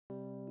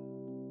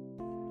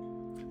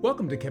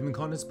Welcome to Kevin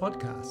Conner's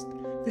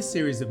podcast. This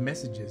series of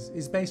messages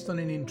is based on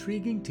an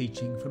intriguing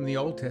teaching from the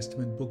Old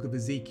Testament book of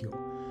Ezekiel.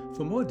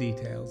 For more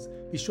details,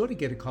 be sure to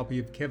get a copy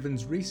of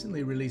Kevin's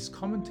recently released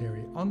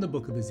commentary on the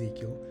book of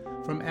Ezekiel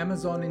from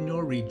Amazon in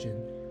your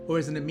region, or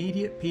as an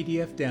immediate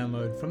PDF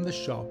download from the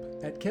shop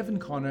at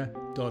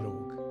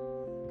kevinconner.org.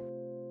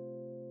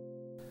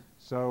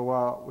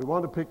 So we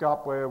want to pick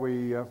up where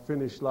we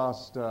finished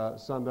last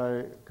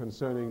Sunday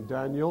concerning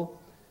Daniel.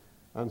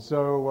 And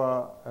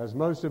so, as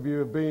most of you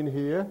have been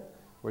here,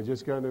 we're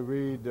just going to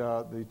read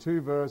the two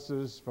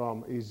verses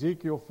from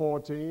Ezekiel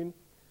 14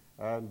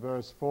 and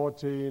verse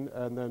 14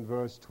 and then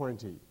verse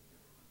 20. And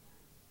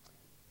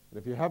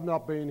if you have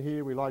not been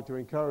here, we'd like to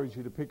encourage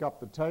you to pick up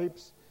the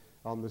tapes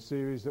on the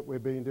series that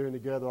we've been doing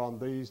together on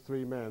these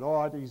three men. All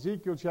right,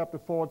 Ezekiel chapter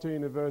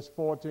 14 and verse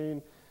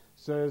 14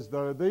 says,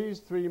 "Though these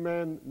three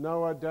men,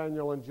 Noah,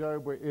 Daniel, and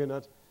Job, were in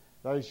it,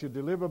 they should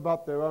deliver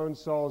but their own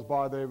souls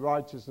by their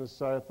righteousness,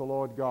 saith the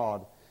Lord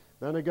God."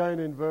 Then again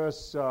in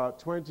verse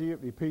 20, it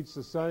repeats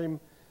the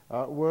same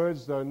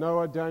words. "Though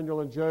Noah,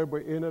 Daniel, and Job were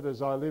in it,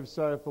 as I live,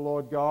 saith the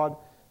Lord God,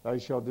 they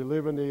shall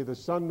deliver neither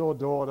son nor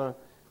daughter.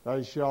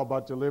 They shall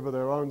but deliver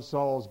their own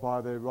souls by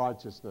their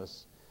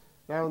righteousness."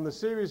 Now, in the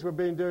series we've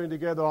been doing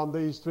together on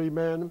these three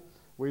men,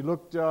 we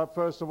looked,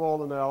 first of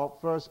all, in our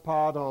first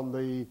part on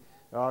the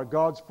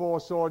God's four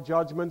sword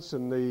judgments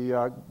and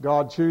the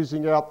God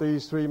choosing out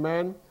these three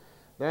men.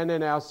 Then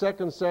in our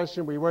second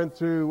session, we went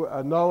through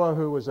Noah,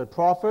 who was a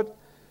prophet.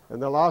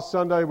 And the last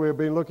Sunday, we've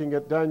been looking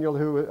at Daniel,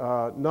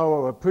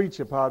 Noah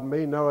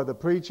the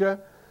preacher.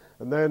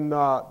 And then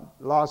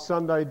last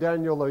Sunday,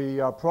 Daniel,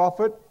 the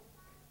prophet.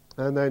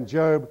 And then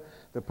Job,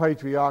 the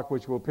patriarch,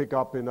 which we'll pick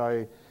up in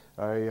a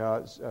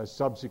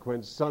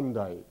subsequent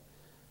Sunday.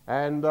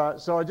 And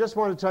so I just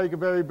want to take a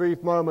very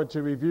brief moment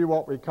to review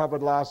what we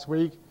covered last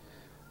week.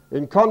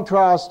 In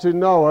contrast to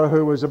Noah,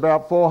 who was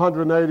about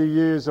 480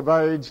 years of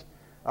age,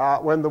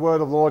 when the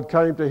word of the Lord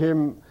came to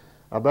him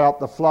about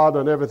the flood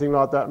and everything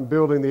like that and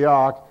building the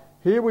ark,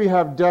 here we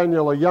have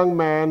Daniel, a young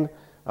man,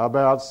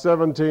 about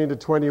 17 to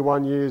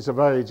 21 years of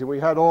age. And we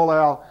had all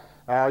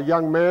our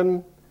young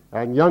men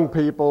and young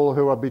people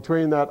who are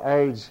between that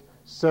age,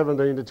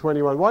 17 to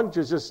 21. Why don't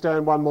you just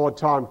stand one more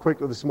time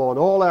quickly this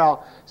morning? All our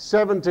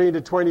 17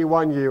 to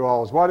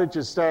 21-year-olds, why don't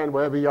you stand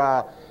wherever you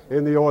are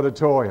in the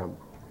auditorium?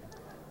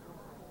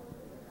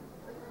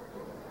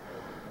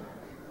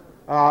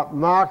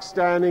 Mark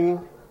standing,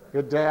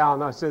 get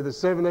down. I said the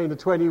 17 to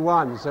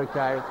 21s,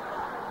 okay.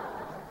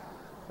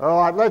 All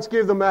right, let's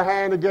give them a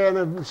hand again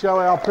and show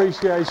our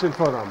appreciation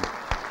for them.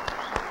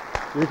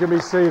 You can be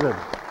seated.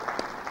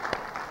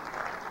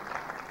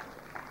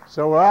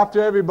 So we're after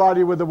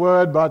everybody with the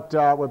word, but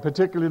we're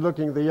particularly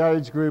looking at the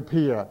age group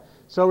here.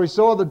 So we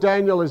saw that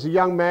Daniel, as a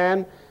young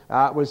man,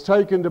 was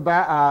taken to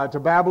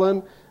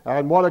Babylon,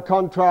 and what a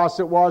contrast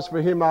it was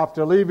for him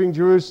after leaving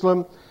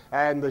Jerusalem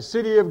and the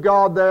city of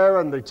God there,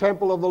 and the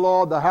temple of the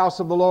Lord, the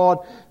house of the Lord,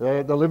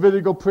 the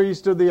Levitical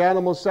priesthood, the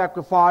animal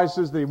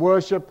sacrifices, the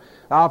worship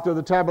after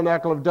the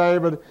tabernacle of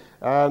David,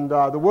 and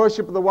the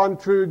worship of the one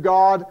true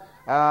God,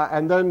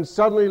 and then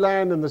suddenly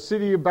land in the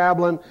city of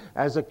Babylon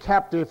as a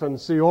captive and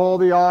see all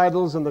the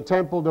idols and the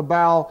temple to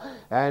Baal.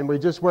 And we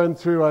just went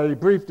through a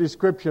brief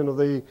description of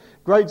the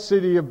great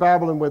city of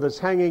Babylon with its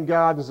hanging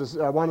gardens as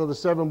one of the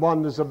seven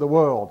wonders of the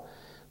world.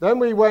 Then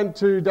we went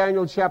to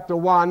Daniel chapter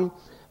 1,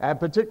 and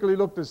particularly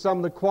looked at some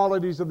of the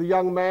qualities of the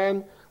young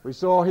man. We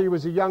saw he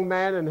was a young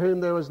man in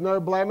whom there was no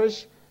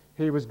blemish.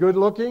 He was good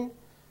looking.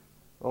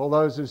 All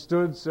those who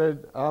stood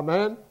said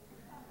amen.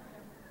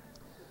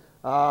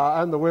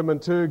 And the women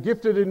too.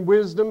 Gifted in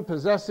wisdom,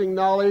 possessing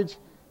knowledge,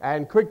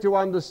 and quick to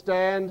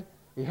understand.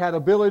 He had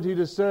ability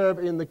to serve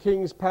in the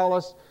king's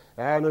palace.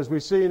 And as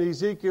we see in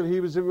Ezekiel, he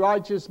was a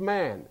righteous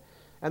man.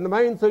 And the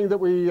main thing that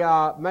we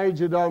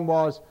majored on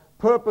was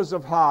purpose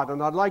of heart.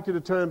 And I'd like you to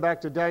turn back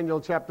to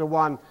Daniel chapter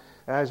 1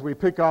 as we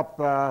pick up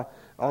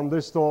on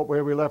this thought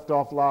where we left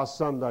off last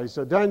Sunday.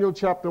 So Daniel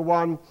chapter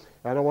 1,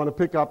 and I want to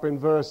pick up in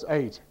verse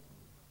 8.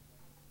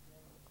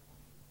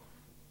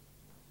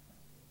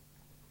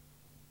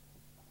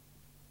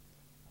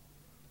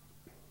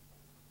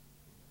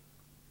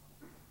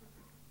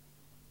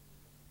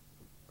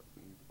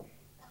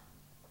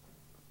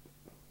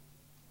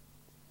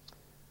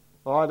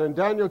 All right, in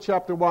Daniel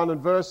chapter 1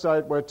 and verse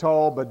 8 we're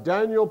told, "But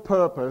Daniel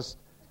purposed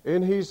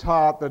in his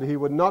heart that he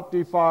would not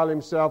defile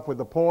himself with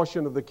the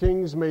portion of the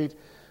king's meat,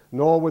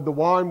 nor with the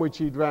wine which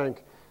he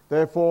drank.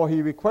 Therefore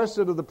he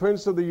requested of the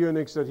prince of the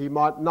eunuchs that he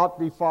might not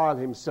defile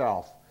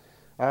himself."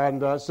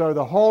 And so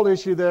the whole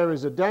issue there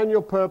is that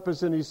Daniel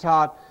purposed in his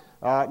heart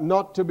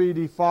not to be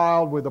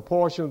defiled with a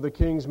portion of the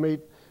king's meat,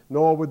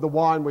 nor with the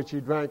wine which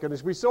he drank. And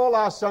as we saw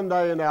last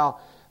Sunday in our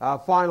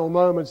final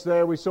moments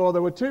there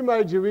were two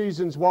major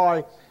reasons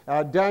why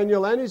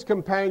Daniel and his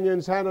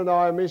companions,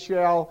 Hananiah,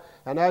 Mishael,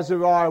 and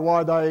Azariah,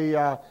 why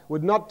they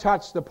would not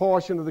touch the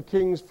portion of the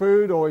king's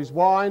food or his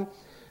wine,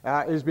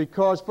 is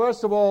because,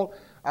 first of all,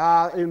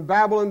 in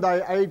Babylon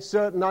they ate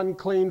certain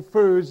unclean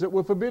foods that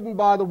were forbidden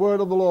by the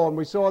word of the Lord. And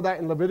we saw that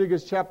in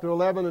Leviticus chapter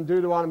 11 and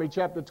Deuteronomy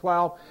chapter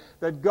 12,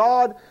 that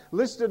God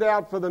listed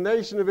out for the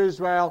nation of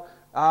Israel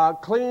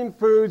clean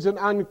foods and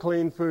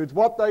unclean foods,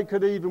 what they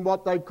could eat and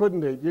what they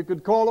couldn't eat. You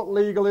could call it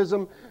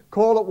legalism,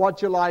 call it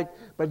what you like,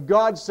 but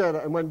God said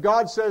it. And when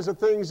God says a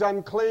thing's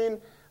unclean,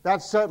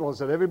 that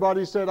settles it.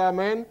 Everybody said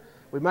amen?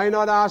 We may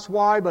not ask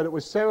why, but it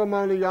was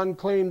ceremonially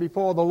unclean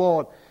before the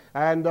Lord.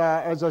 And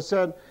as I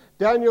said,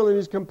 Daniel and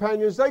his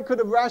companions, they could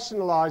have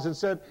rationalized and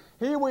said,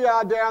 here we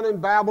are down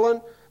in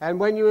Babylon, and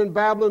when you're in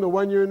Babylon or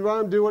when you're in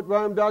Rome, do what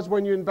Rome does.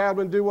 When you're in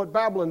Babylon, do what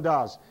Babylon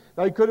does.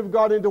 They could have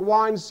got into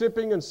wine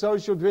sipping and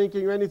social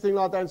drinking or anything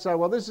like that and say,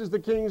 well, this is the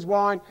king's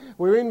wine.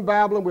 We're in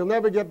Babylon. We'll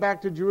never get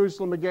back to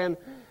Jerusalem again.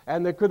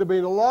 And there could have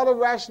been a lot of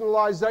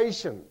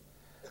rationalization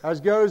as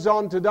goes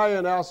on today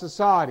in our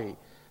society.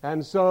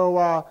 And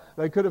so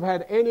they could have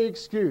had any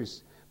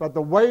excuse. But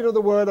the weight of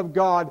the Word of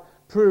God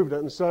proved it.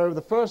 And so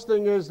the first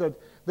thing is that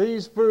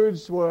these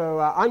foods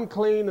were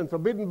unclean and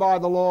forbidden by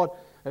the Lord.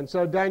 And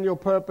so Daniel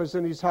purposed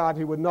in his heart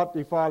he would not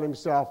defile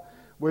himself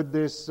with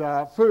this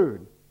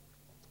food.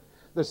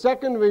 The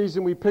second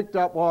reason we picked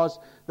up was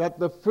that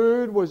the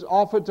food was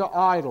offered to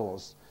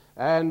idols.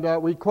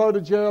 And we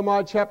quoted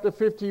Jeremiah chapter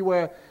 50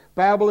 where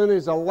Babylon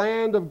is a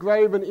land of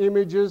graven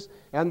images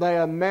and they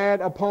are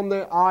mad upon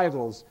their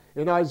idols.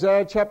 In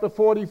Isaiah chapter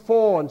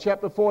 44 and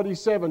chapter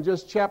 47,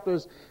 just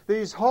chapters,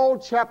 these whole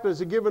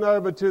chapters are given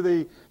over to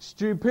the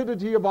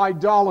stupidity of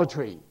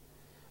idolatry.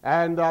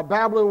 And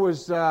Babylon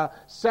was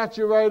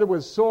saturated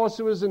with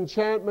sorcerers,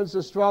 enchantments,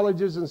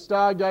 astrologers, and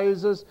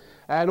stargazers,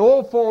 and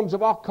all forms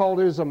of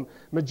occultism,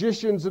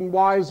 magicians and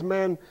wise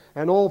men,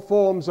 and all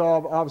forms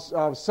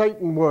of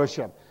Satan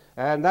worship.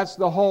 And that's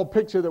the whole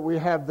picture that we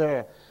have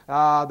there,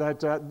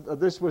 that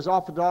this was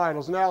offered to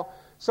idols. Now,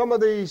 some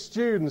of the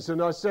students,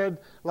 and I said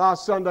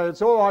last Sunday,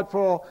 it's all right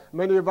for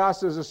many of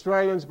us as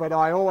Australians, but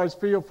I always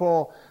feel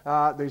for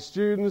the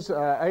students,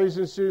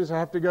 Asian students who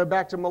have to go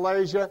back to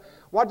Malaysia.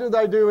 What do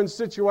they do in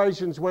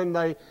situations when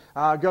they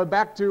go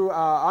back to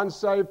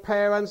unsaved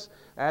parents,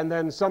 and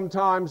then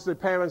sometimes the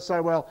parents say,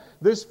 well,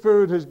 this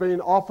food has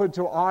been offered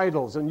to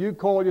idols, and you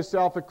call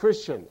yourself a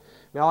Christian.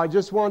 Now, I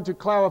just want to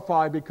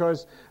clarify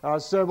because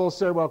several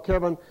said, well,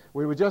 Kevin,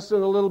 we were just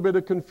in a little bit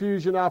of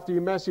confusion after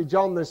your message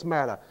on this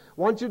matter. I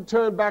want you to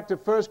turn back to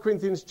 1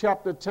 Corinthians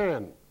chapter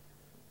 10.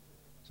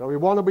 So we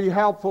want to be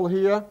helpful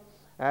here.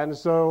 And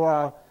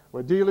so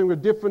we're dealing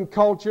with different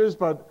cultures,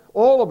 but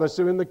all of us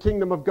are in the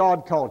kingdom of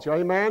God culture.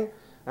 Amen?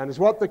 And it's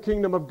what the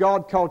kingdom of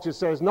God culture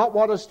says, not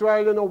what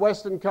Australian or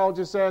Western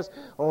culture says,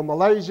 or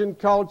Malaysian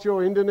culture,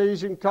 or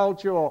Indonesian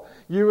culture, or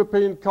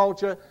European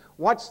culture.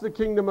 What's the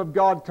kingdom of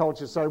God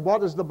culture say?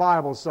 What does the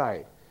Bible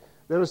say?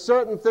 There are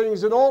certain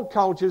things in all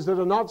cultures that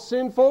are not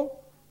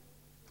sinful,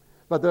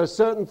 but there are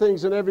certain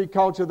things in every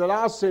culture that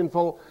are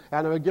sinful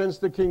and are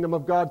against the kingdom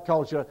of God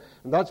culture.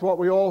 And that's what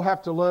we all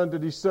have to learn to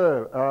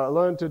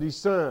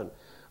discern.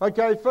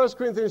 Okay, 1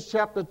 Corinthians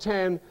chapter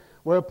 10,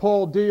 where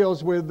Paul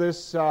deals with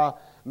this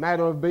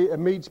matter of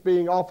meats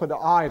being offered to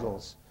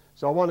idols.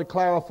 So I want to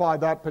clarify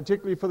that,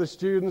 particularly for the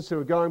students who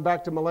are going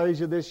back to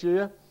Malaysia this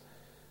year.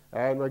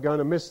 And we're going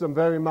to miss them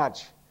very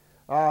much.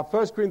 1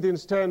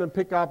 Corinthians 10 and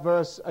pick up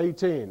verse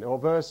 18, or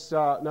verse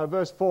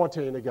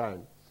 14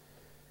 again.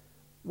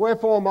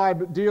 Wherefore, my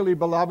dearly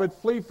beloved,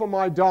 flee from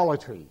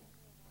idolatry.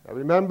 Now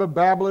remember,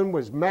 Babylon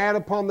was mad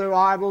upon their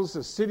idols,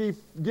 a city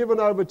given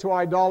over to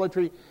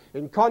idolatry.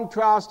 In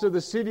contrast to the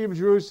city of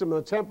Jerusalem,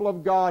 the temple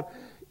of God,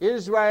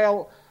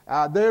 Israel,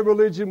 their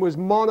religion was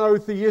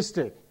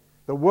monotheistic,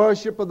 the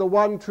worship of the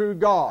one true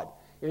God.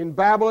 In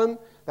Babylon,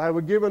 they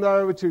were given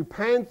over to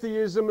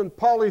pantheism and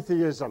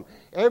polytheism.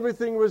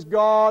 Everything was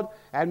God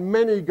and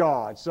many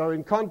gods. So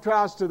in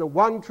contrast to the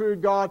one true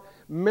God,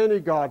 many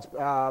gods.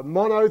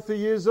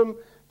 Monotheism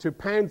to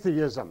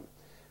pantheism.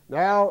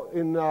 Now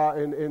in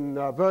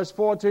verse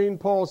 14,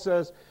 Paul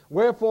says,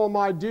 wherefore,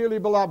 my dearly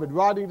beloved,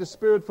 writing to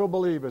spiritual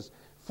believers,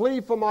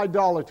 flee from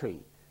idolatry.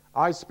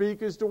 I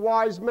speak as to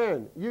wise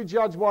men. You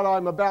judge what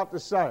I'm about to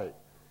say.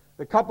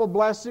 The cup of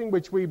blessing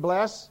which we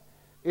bless,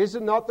 is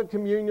it not the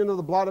communion of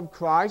the blood of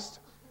Christ?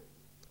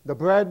 The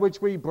bread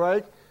which we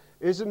break,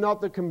 is it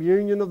not the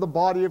communion of the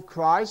body of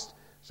Christ?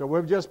 So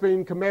we've just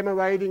been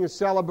commemorating and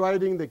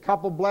celebrating the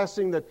cup of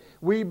blessing that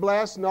we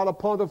bless, not a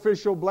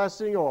pontifical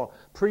blessing or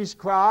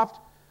priestcraft,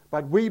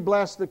 but we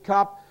bless the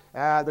cup,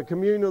 the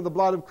communion of the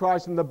blood of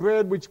Christ, and the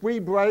bread which we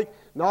break,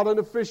 not an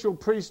official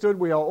priesthood.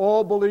 We are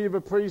all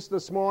believer priests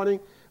this morning,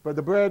 but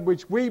the bread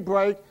which we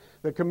break,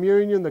 the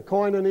communion, the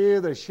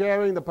koinonia, the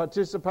sharing, the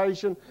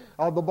participation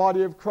of the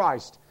body of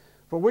Christ.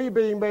 For we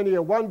being many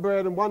are one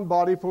bread and one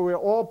body, for we are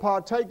all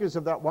partakers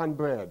of that one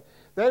bread.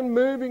 Then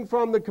moving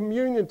from the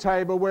communion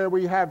table where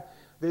we have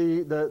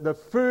the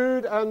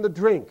food and the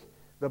drink,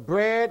 the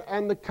bread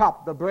and the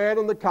cup, the bread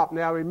and the cup.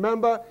 Now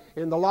remember,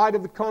 in the light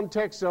of the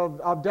context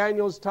of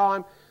Daniel's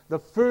time, the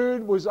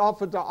food was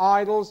offered to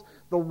idols.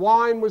 The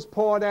wine was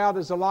poured out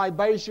as a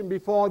libation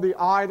before the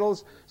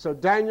idols. So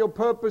Daniel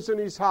purposed in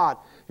his heart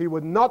he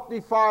would not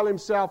defile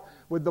himself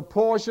with the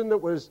portion that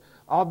was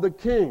of the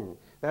king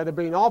that had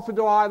been offered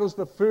to idols,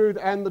 the food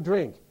and the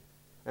drink.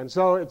 And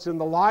so it's in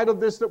the light of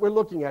this that we're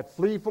looking at.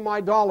 Flee from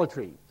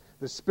idolatry,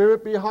 the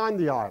spirit behind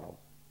the idol.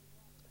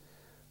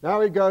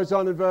 Now he goes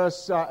on in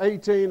verse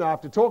 18,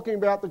 after talking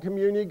about the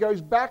communion, he goes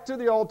back to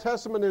the Old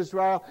Testament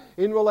Israel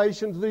in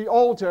relation to the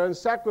altar and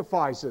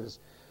sacrifices.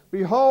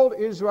 Behold,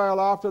 Israel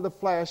after the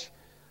flesh,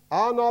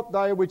 are not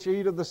they which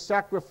eat of the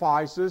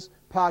sacrifices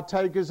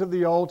partakers of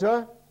the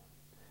altar?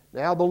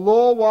 Now the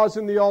law was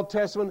in the Old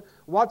Testament,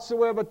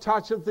 whatsoever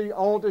toucheth the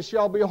altar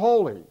shall be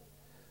holy.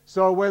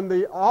 So when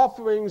the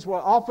offerings were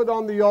offered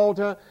on the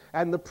altar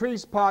and the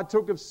priest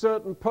partook of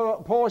certain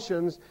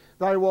portions,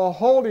 they were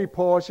holy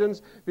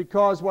portions,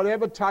 because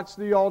whatever touched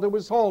the altar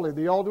was holy,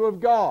 the altar of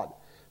God.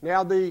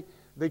 Now the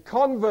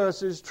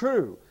converse is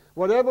true.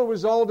 Whatever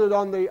was offered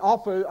on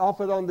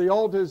the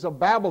altars of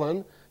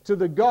Babylon to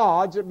the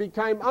gods, it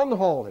became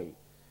unholy.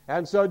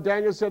 And so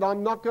Daniel said,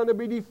 I'm not going to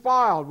be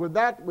defiled with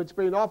that which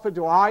been offered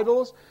to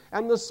idols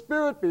and the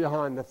spirit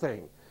behind the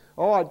thing.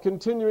 All right,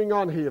 continuing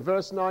on here,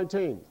 verse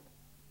 19.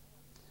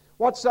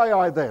 What say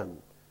I then?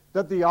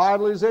 That the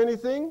idol is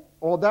anything,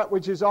 or that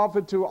which is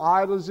offered to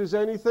idols is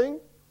anything?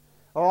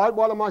 All right,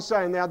 what am I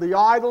saying? Now, the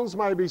idols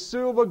may be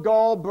silver,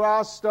 gold,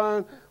 brass,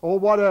 stone, or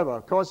whatever.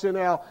 Of course, in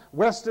our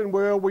Western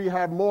world, we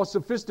have more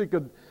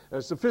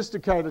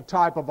sophisticated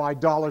type of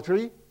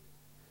idolatry.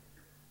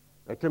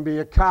 It can be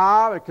a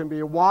car, it can be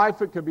a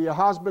wife, it can be a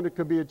husband, it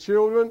can be a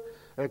children,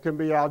 it can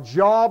be our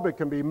job, it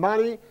can be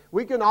money.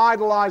 We can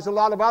idolize a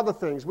lot of other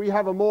things. We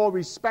have a more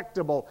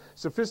respectable,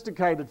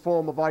 sophisticated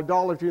form of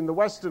idolatry in the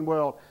Western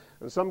world.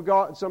 And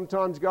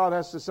sometimes God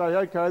has to say,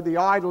 okay, the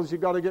idols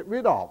you've got to get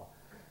rid of.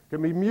 It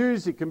can be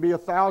music, it can be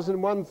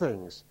 1,001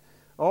 things.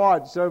 All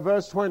right, so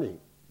verse 20.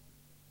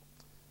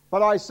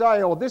 But I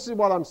say, or this is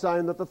what I'm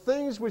saying, that the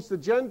things which the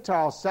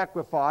Gentiles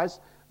sacrifice,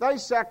 they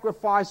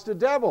sacrifice to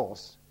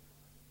devils.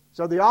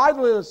 So the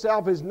idol in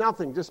itself is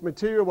nothing, just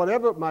material,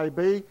 whatever it may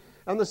be,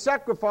 and the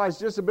sacrifice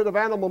just a bit of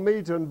animal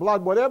meat and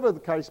blood, whatever the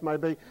case may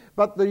be.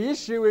 But the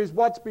issue is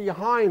what's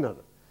behind it.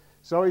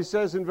 So he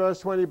says in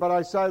verse 20, but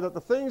I say that the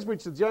things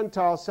which the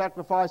Gentiles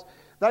sacrifice,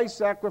 they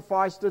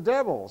sacrifice to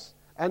devils,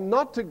 and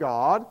not to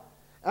God,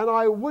 and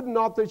I would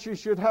not that you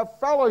should have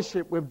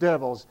fellowship with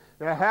devils.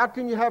 Now, how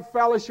can you have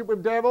fellowship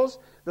with devils?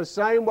 The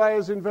same way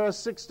as in verse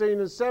 16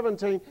 and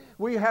 17,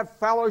 we have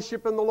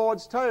fellowship in the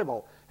Lord's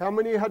table. How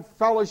many had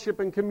fellowship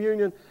and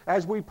communion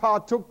as we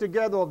partook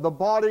together of the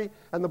body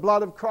and the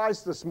blood of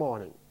Christ this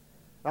morning?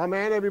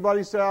 Amen.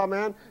 Everybody say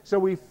amen. So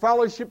we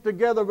fellowship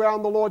together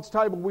around the Lord's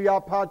table. We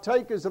are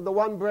partakers of the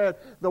one bread,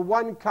 the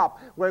one cup.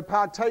 We're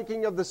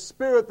partaking of the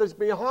Spirit that's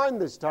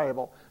behind this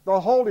table, the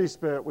Holy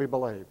Spirit, we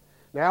believe.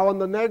 Now, on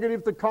the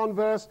negative, the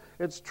converse,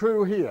 it's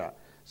true here.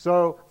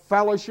 So,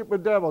 fellowship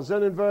with devils.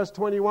 Then in verse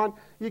 21,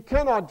 you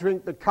cannot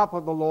drink the cup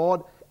of the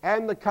Lord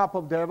and the cup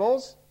of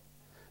devils.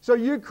 So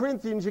you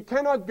Corinthians, you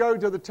cannot go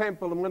to the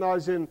temple. And when I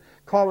was in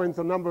Corinth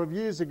a number of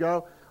years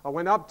ago, I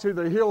went up to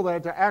the hill there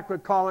to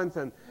Acrocorinth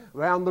and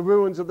around the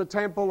ruins of the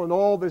temple, and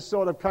all this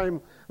sort of came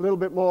a little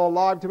bit more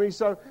alive to me.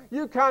 So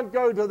you can't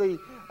go to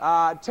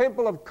the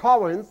temple of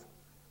Corinth,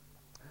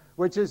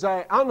 which is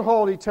an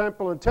unholy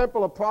temple, a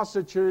temple of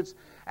prostitutes,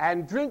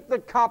 and drink the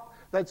cup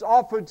that's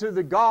offered to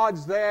the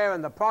gods there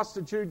and the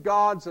prostitute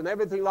gods and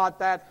everything like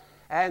that,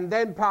 and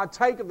then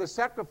partake of the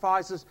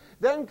sacrifices,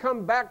 then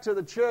come back to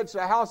the church,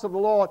 the house of the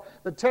Lord,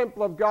 the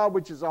temple of God,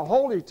 which is a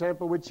holy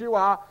temple, which you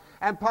are,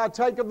 and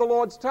partake of the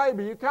Lord's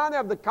table. You can't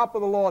have the cup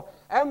of the Lord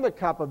and the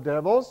cup of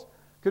devils.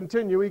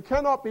 Continue. We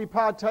cannot be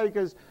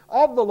partakers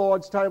of the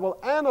Lord's table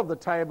and of the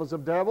tables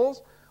of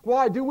devils.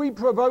 Why? Do we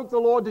provoke the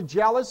Lord to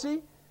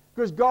jealousy?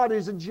 Because God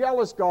is a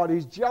jealous God.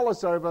 He's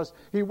jealous over us.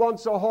 He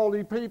wants a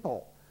holy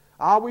people.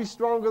 Are we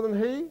stronger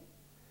than He?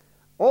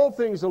 All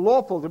things are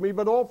lawful to me,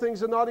 but all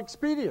things are not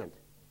expedient.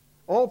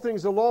 All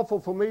things are lawful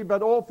for me,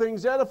 but all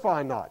things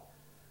edify not.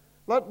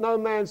 Let no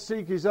man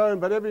seek his own,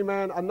 but every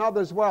man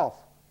another's wealth.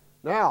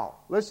 Now,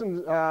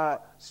 listen,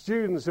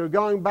 students who are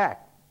going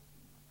back.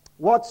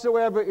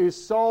 Whatsoever is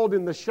sold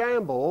in the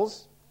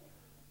shambles,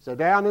 so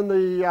down in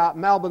the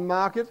Melbourne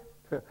market,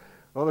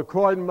 or the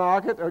Croydon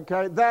market,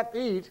 okay, that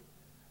eat,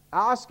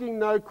 asking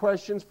no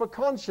questions for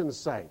conscience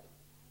sake.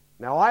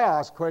 Now, I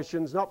ask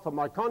questions not for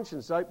my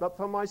conscience sake, but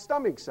for my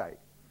stomach's sake.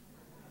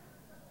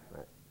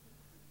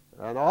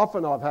 And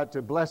often I've had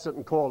to bless it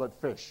and call it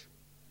fish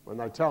when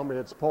they tell me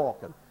it's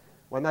pork. And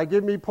when they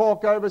give me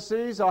pork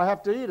overseas, I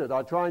have to eat it.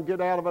 I try and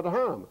get out of it at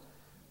home.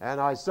 And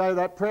I say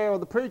that prayer of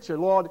the preacher,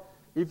 Lord,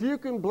 if you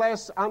can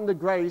bless under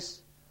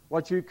grace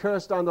what you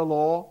cursed under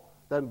law,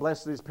 then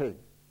bless this pig.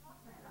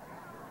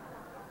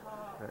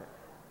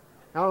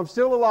 Now, I'm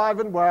still alive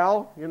and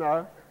well, you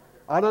know.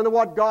 I don't know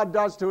what God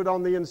does to it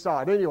on the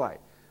inside. Anyway,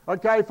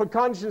 okay, for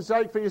conscience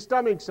sake, for your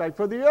stomach's sake,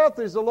 for the earth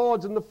is the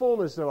Lord's and the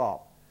fullness thereof.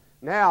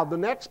 Now, the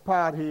next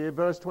part here,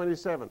 verse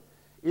 27.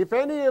 If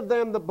any of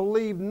them that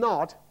believe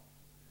not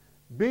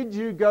bid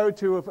you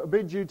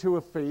to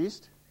a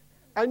feast,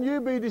 and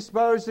you be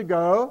disposed to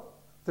go,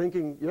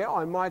 thinking, yeah,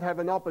 I might have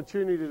an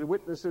opportunity to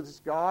witness to this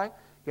guy,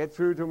 get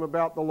through to him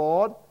about the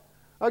Lord.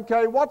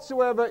 Okay,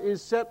 whatsoever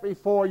is set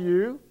before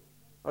you,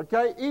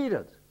 okay, eat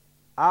it.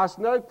 Ask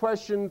no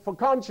question for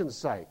conscience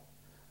sake.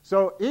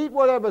 So eat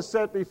whatever's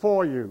set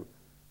before you.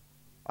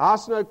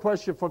 Ask no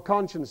question for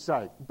conscience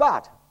sake.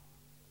 But,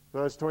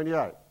 verse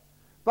 28,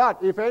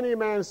 but if any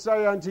man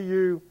say unto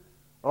you,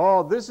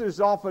 oh, this is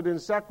offered in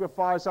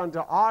sacrifice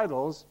unto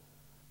idols,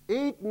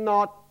 eat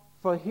not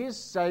for his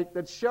sake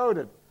that showed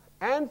it,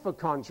 and for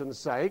conscience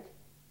sake.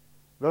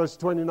 Verse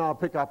 29, I'll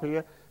pick up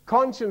here.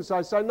 Conscience,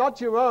 I say,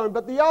 not your own,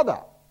 but the other.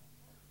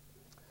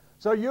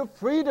 So you're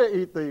free to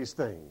eat these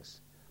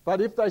things. But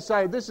if they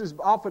say this is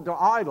offered to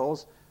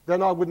idols,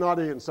 then I would not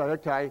eat and say,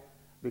 okay,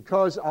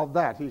 because of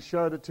that, he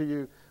showed it to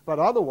you. But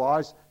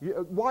otherwise,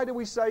 why do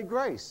we say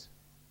grace?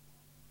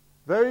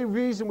 Very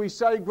reason we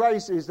say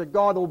grace is that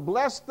God will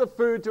bless the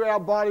food to our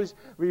bodies,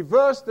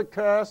 reverse the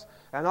curse,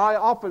 and I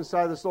often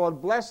say this,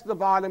 Lord, bless the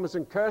vitamins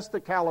and curse the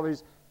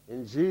calories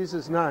in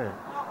Jesus' name.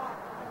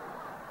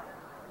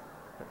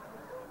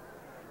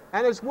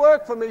 And it's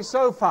worked for me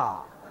so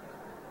far.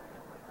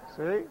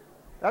 See?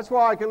 That's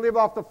why I can live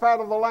off the fat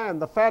of the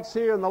land. The fat's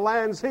here and the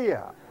land's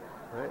here.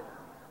 Right?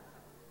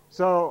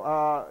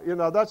 So,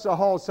 that's a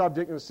whole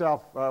subject in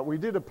itself. We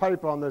did a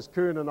paper on this,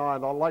 Kuhn and I,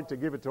 and I'd like to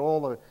give it to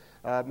all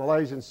the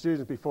Malaysian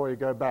students before you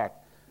go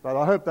back. But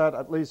I hope that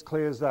at least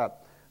clears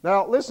that.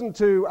 Now, listen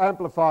to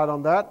Amplified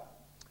on that.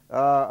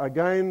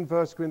 Again,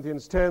 1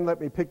 Corinthians 10,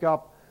 let me pick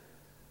up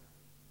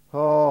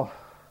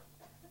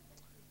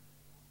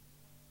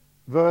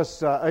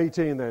verse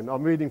 18 then.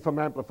 I'm reading from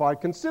Amplified.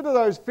 Consider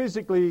those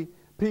physically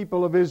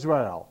people of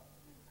Israel.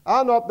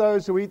 Are not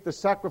those who eat the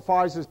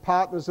sacrifices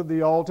partners of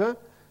the altar,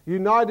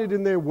 united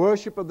in their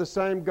worship of the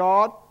same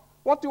God?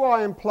 What do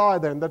I imply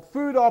then? That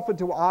food offered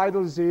to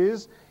idols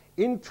is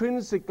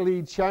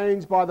intrinsically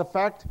changed by the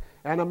fact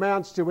and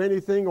amounts to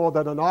anything, or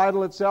that an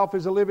idol itself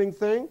is a living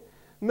thing?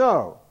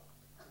 No.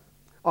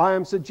 I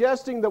am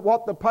suggesting that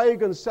what the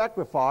pagans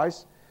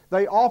sacrifice,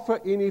 they offer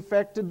in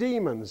effect to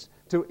demons,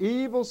 to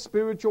evil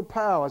spiritual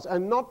powers,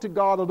 and not to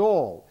God at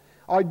all.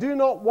 I do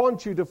not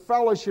want you to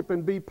fellowship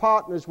and be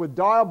partners with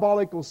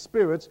diabolical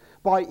spirits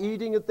by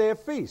eating at their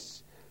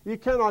feasts. You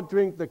cannot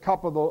drink the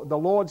cup of the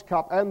Lord's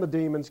cup and the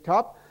demon's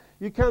cup.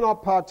 You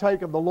cannot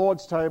partake of the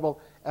Lord's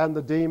table and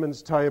the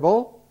demon's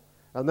table.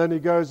 And then he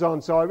goes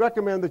on. So I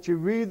recommend that you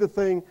read the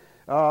thing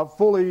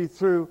fully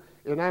through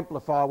in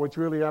Amplifier, which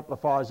really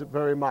amplifies it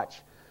very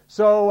much.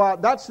 So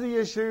that's the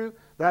issue,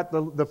 that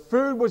the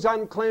food was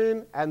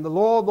unclean, and the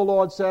law of the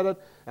Lord said it.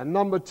 And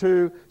number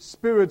two,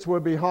 spirits were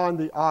behind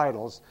the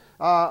idols.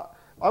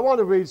 I want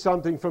to read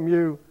something from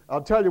you.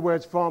 I'll tell you where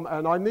it's from,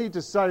 and I need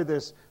to say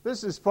this.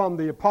 This is from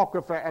the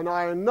Apocrypha, and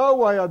I in no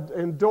way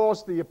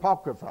endorse the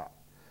Apocrypha.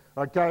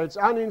 Okay, it's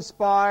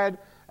uninspired.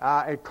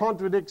 It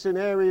contradicts in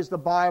areas the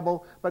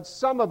Bible, but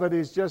some of it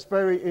is just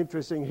very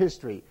interesting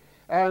history.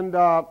 And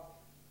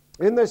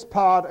in this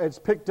part, it's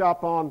picked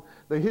up on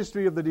the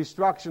history of the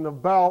destruction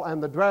of Bel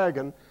and the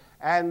dragon,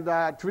 and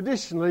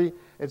traditionally,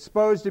 it's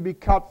supposed to be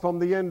cut from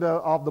the end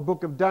of the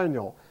book of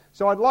Daniel.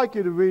 So I'd like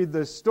you to read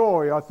this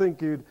story. I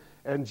think you'd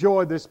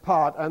enjoy this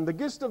part. And the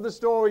gist of the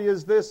story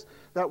is this,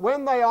 that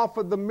when they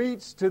offered the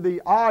meats to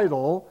the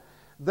idol,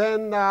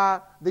 then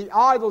the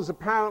idols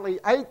apparently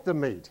ate the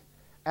meat.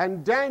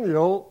 And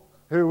Daniel,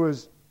 who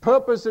was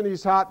purpose in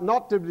his heart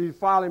not to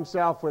defile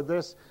himself with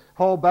this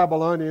whole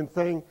Babylonian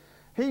thing,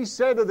 he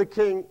said to the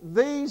king,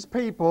 these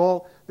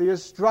people, the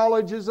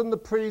astrologers and the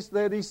priests,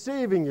 they're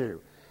deceiving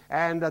you.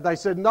 And they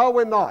said, no,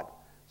 we're not.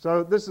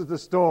 So this is the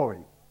story.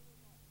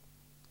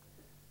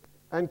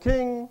 And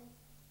King,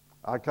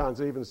 I can't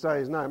even say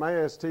his name,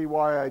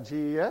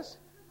 Astyages,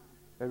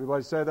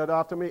 everybody say that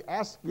after me,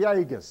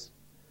 Astyages,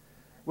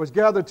 was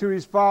gathered to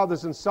his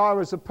fathers, and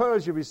Cyrus of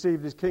Persia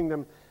received his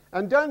kingdom.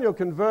 And Daniel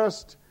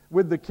conversed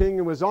with the king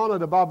and was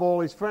honored above all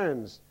his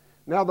friends.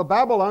 Now the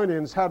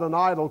Babylonians had an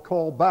idol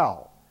called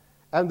Baal,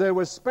 and there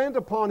was spent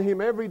upon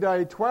him every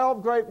day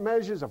 12 great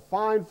measures of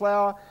fine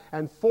flour,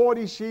 and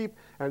 40 sheep,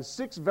 and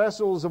 6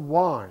 vessels of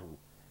wine.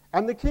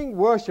 And the king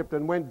worshipped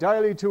and went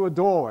daily to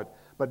adore it.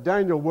 But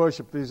Daniel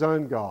worshipped his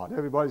own God.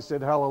 Everybody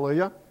said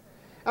hallelujah.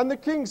 And the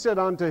king said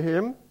unto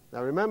him,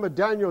 now remember,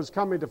 Daniel's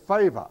come into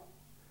favor.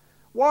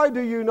 Why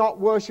do you not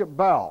worship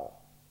Baal?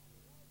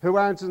 Who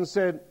answered and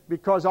said,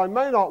 because I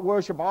may not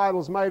worship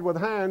idols made with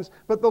hands,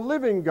 but the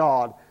living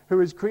God, who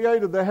has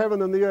created the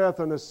heaven and the earth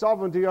and has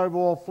sovereignty over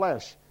all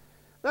flesh.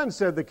 Then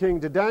said the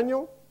king to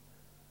Daniel,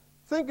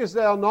 thinkest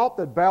thou not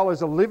that Baal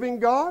is a living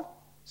God?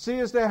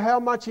 Seest thou how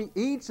much he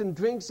eats and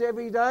drinks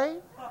every day?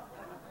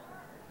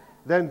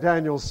 Then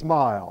Daniel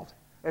smiled.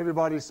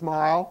 Everybody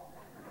smile.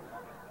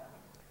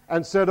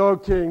 And said, O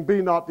king,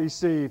 be not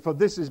deceived, for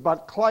this is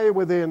but clay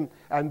within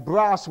and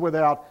brass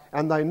without,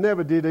 and they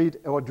never did eat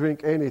or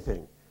drink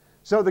anything.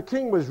 So the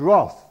king was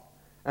wroth,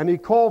 and he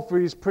called for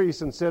his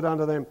priests and said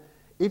unto them,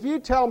 if you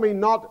tell me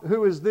not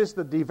who is this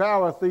that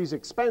devoureth these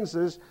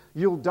expenses,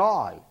 you'll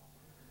die.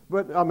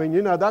 But, I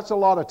mean, that's a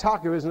lot of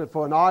tucker, isn't it,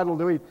 for an idol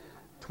to eat?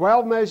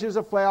 12 measures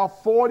of flour,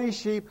 40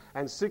 sheep,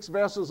 and 6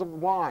 vessels of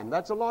wine.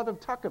 That's a lot of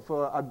tucker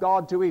for a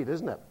god to eat,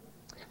 isn't it?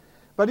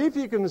 But if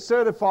you can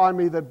certify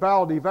me that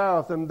Baal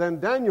devoureth them, then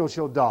Daniel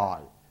shall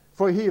die,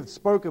 for he hath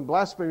spoken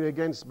blasphemy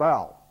against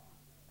Baal.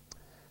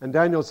 And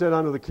Daniel said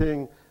unto the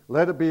king,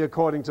 let it be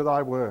according to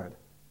thy word.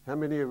 How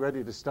many are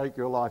ready to stake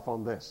your life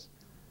on this?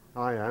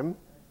 I am.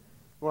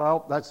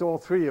 Well, that's all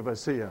 3 of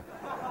us here.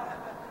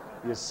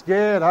 You're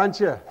scared, aren't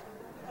you?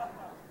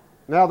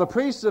 Now the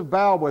priests of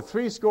Baal were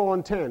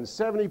 70,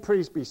 70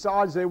 priests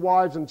besides their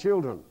wives and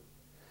children.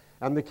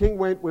 And the king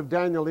went with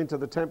Daniel into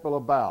the temple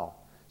of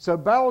Baal. So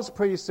Baal's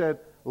priests said,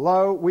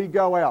 lo, we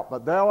go out,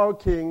 but thou, O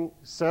king,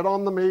 set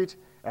on the meat,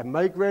 and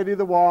make ready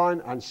the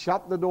wine, and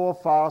shut the door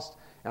fast,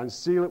 and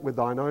seal it with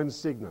thine own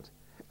signet.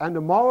 And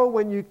tomorrow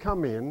when you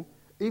come in,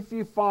 if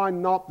you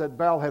find not that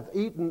Baal hath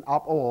eaten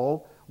up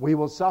all, we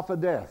will suffer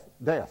death,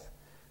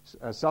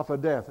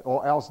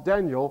 or else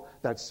Daniel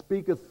that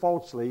speaketh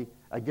falsely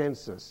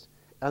against us.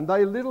 And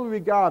they little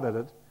regarded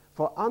it,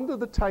 for under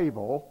the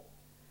table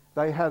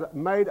they had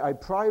made a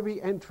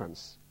privy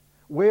entrance,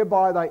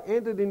 whereby they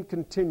entered in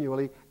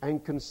continually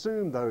and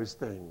consumed those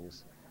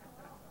things.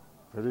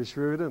 Pretty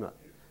shrewd, isn't it?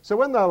 So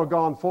when they were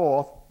gone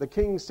forth, the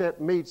king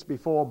set meats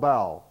before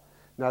Baal.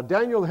 Now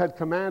Daniel had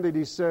commanded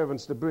his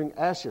servants to bring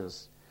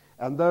ashes,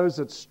 and those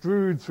that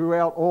strewed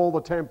throughout all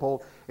the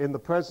temple in the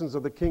presence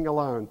of the king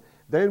alone.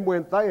 Then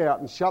went they out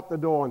and shut the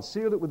door and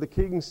sealed it with the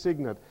king's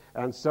signet,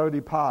 and so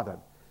departed.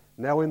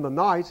 Now in the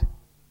night,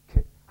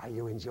 are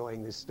you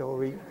enjoying this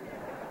story?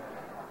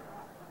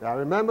 Now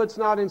remember, it's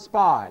not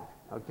inspired,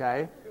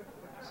 okay?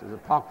 This is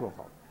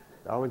apocryphal.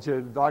 I want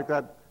you to, like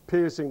that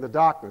piercing the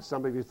darkness.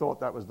 Some of you thought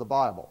that was the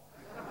Bible.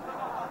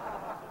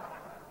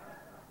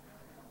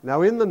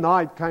 Now in the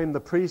night came the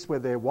priests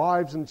with their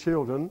wives and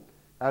children,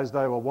 as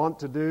they were wont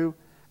to do,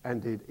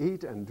 and did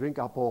eat and drink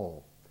up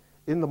all.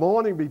 In the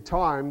morning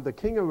betime, the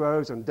king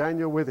arose, and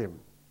Daniel with him.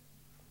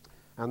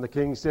 And the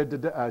king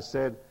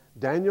said,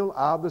 Daniel,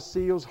 are the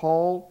seals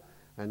whole?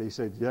 And he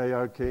said, Yea,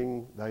 O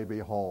king, they be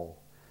whole.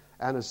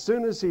 And as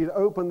soon as he had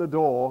opened the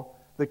door,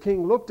 the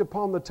king looked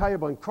upon the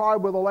table and cried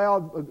with a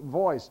loud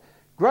voice,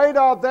 Great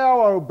art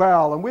thou, O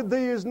Baal, and with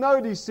thee is no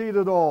deceit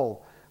at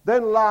all.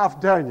 Then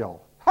laughed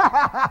Daniel.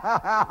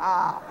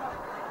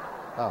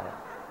 Oh.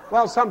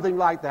 Well, something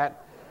like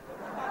that,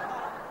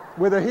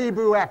 with a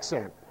Hebrew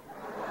accent.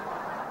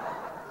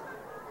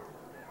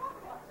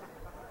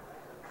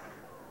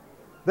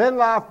 Then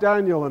laughed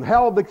Daniel and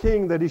held the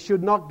king that he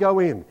should not go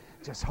in.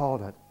 Just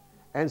hold it.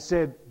 And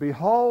said,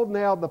 Behold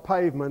now the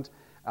pavement,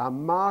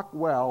 mark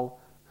well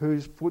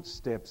whose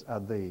footsteps are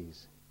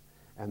these.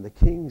 And the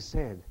king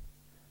said,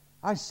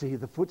 I see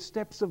the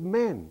footsteps of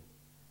men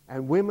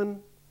and women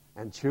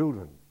and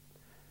children.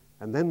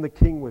 And then the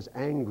king was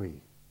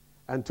angry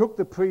and took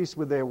the priests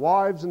with their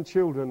wives and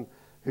children,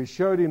 who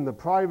showed him the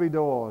privy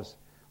doors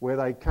where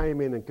they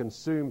came in and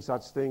consumed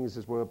such things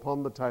as were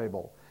upon the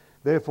table.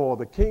 Therefore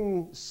the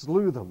king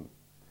slew them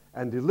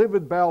and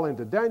delivered Baal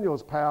into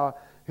Daniel's power,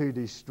 who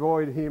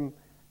destroyed him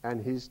and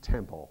his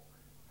temple.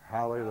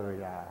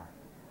 Hallelujah.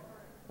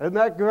 Isn't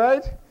that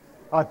great?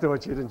 I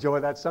thought you'd enjoy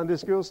that Sunday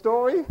school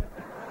story.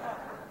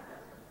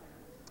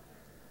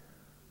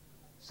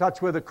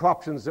 Such were the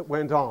corruptions that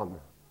went on.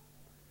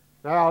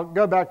 Now I'll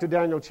go back to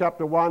Daniel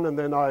chapter 1, and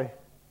then I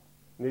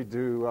need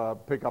to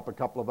pick up a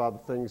couple of other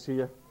things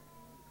here.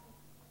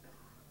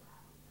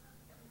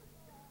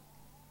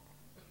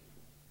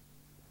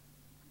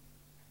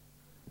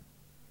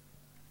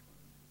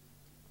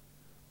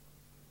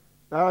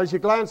 Now, as you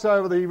glance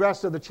over the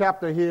rest of the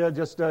chapter here,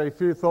 just a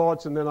few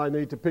thoughts, and then I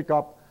need to pick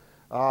up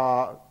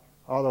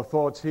other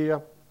thoughts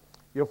here.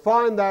 You'll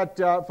find that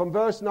from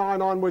verse 9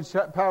 onwards,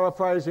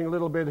 paraphrasing a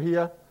little bit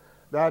here,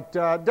 that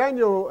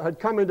Daniel had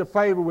come into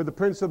favor with the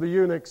prince of the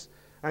eunuchs,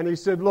 and he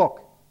said,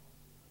 Look,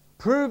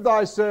 prove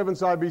thy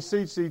servants, I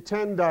beseech thee,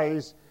 10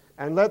 days,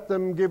 and let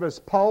them give us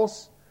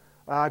pulse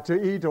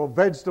to eat, or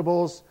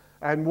vegetables,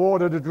 and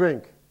water to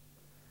drink.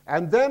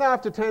 And then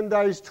after 10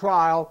 days'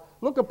 trial,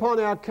 look upon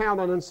our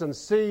countenance and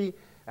see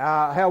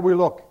how we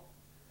look.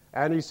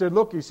 And he said,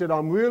 Look,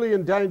 I'm really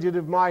endangered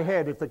of my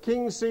head. If the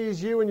king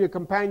sees you and your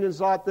companions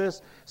like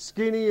this,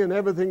 skinny and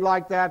everything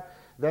like that,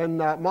 then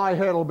my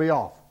head will be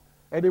off.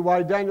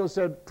 Anyway, Daniel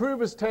said,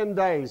 prove us 10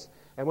 days.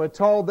 And we're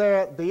told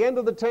there, at the end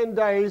of the 10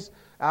 days,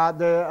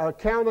 their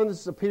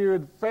countenance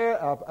appeared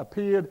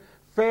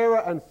fairer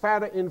and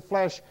fatter in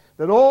flesh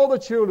than all the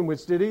children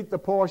which did eat the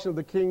portion of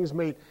the king's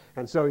meat.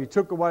 And so he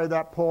took away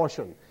that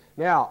portion.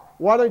 Now,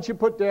 why don't you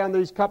put down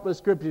these couple of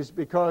scriptures?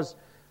 Because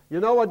you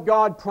know what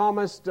God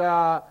promised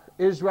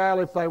Israel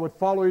if they would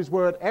follow his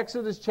word.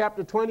 Exodus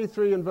chapter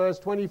 23 and verse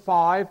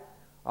 25.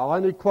 I'll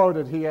only quote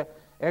it here.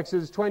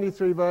 Exodus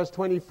 23 verse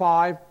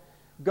 25.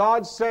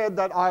 God said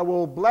that I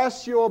will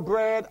bless your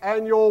bread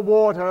and your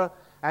water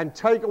and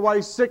take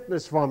away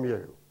sickness from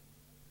you.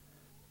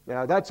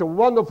 Now that's a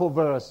wonderful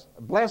verse.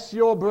 Bless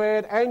your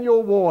bread and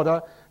your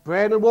water,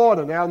 bread and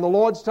water. Now in the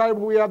Lord's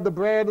table we have the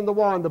bread and the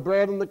wine, the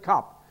bread and the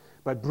cup.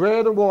 But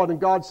bread and water,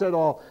 and God said,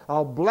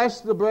 I'll bless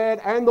the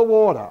bread and the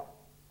water.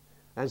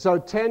 And so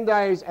 10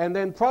 days, and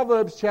then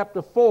Proverbs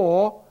chapter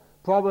 4,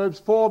 Proverbs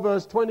 4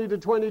 verse 20 to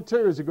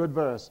 22 is a good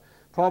verse.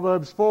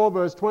 Proverbs 4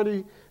 verse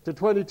 20 to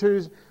 22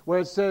 is where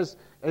it says,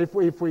 if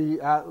we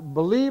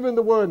believe in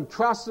the word and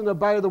trust and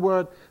obey the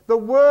word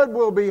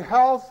will be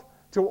health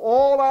to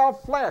all our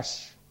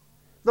flesh.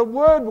 The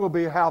word will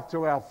be health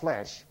to our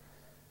flesh.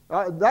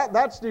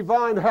 That's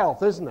divine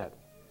health, isn't it?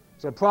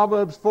 So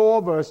Proverbs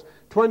 4 verse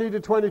 20 to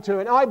 22.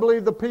 And I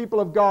believe the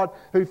people of God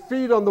who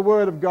feed on the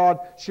word of God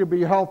should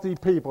be healthy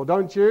people,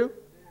 don't you?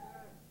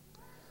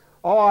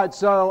 All right,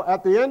 so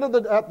at the end of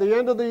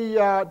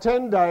the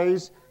 10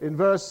 days, in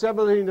verse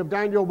 17 of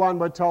Daniel 1,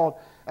 we're told,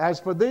 as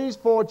for these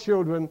 4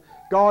 children,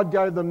 God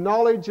gave them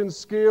knowledge and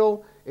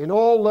skill in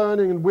all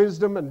learning and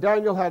wisdom, and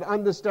Daniel had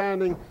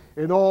understanding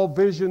in all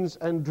visions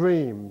and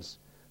dreams.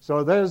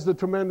 So there's the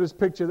tremendous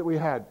picture that we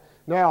had.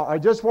 Now, I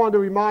just want to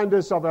remind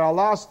us of our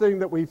last thing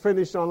that we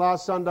finished on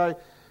last Sunday.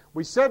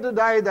 We said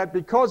today that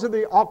because of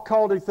the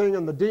occultic thing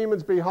and the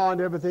demons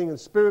behind everything and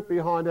spirit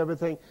behind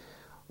everything,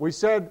 we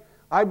said,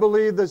 I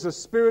believe there's a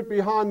spirit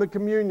behind the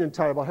communion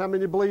table. How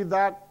many believe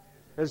that?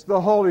 It's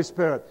the Holy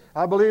Spirit.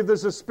 I believe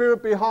there's a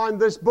spirit behind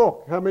this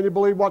book. How many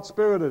believe what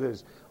spirit it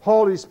is?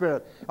 Holy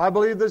Spirit. I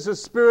believe there's a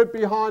spirit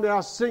behind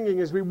our singing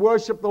as we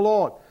worship the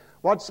Lord.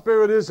 What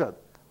spirit is it?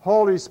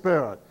 Holy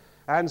Spirit.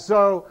 And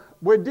so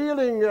we're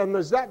dealing, and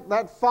there's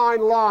that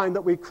fine line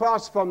that we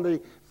cross from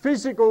the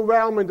physical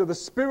realm into the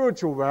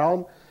spiritual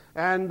realm,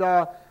 and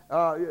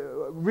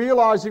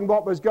realizing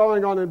what was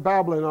going on in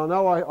Babylon. I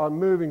know I'm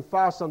moving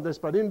fast on this,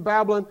 but in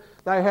Babylon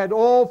they had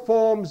all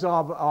forms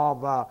of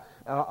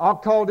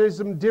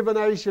occultism,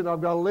 divination.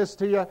 I've got a list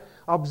here.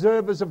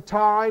 Observers of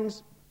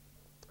times,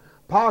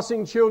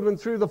 passing children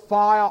through the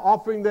fire,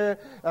 offering their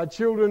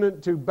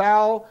children to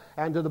Baal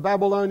and to the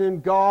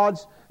Babylonian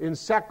gods in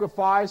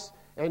sacrifice,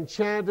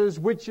 enchanters,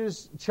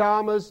 witches,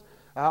 charmers,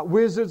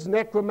 wizards,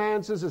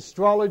 necromancers,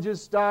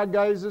 astrologers,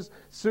 stargazers,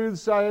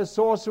 soothsayers,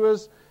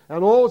 sorcerers,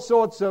 and all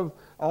sorts of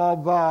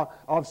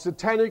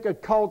satanic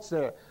occults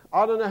there.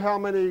 I don't know how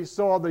many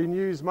saw the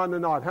news Monday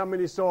night. How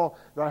many saw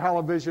the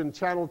television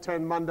Channel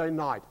 10 Monday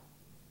night?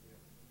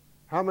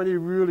 How many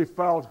really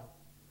felt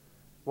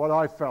what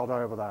I felt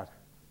over that?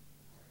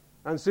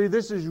 And see,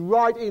 this is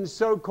right in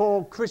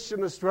so-called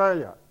Christian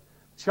Australia.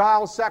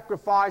 Child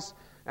sacrifice,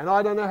 and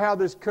I don't know how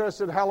this cursed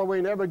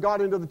Halloween ever got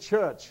into the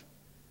church,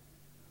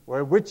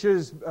 where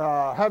witches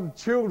have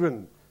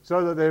children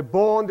so that they're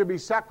born to be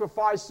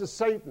sacrificed to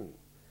Satan,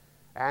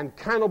 and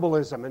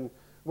cannibalism. And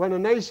when a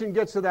nation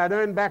gets to that,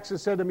 Ern Baxter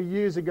said to me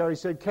years ago, he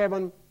said,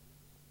 Kevin,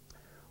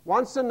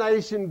 once a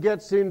nation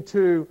gets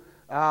into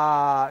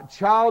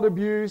child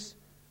abuse,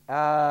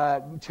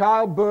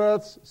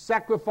 childbirths,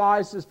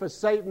 sacrifices for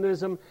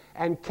Satanism,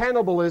 and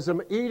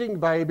cannibalism, eating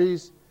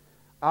babies,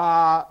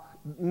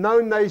 no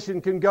nation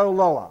can go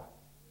lower.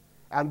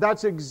 And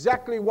that's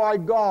exactly why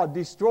God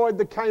destroyed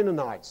the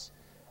Canaanites.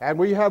 And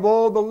we have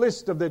all the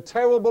list of the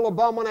terrible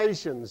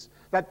abominations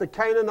that the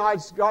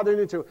Canaanites got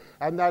into.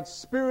 And that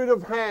spirit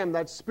of Ham,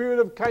 that spirit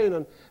of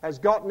Canaan, has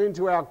gotten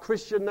into our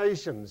Christian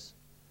nations.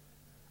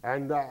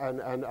 And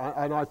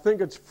I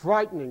think it's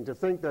frightening to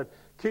think that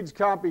kids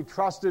can't be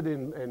trusted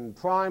in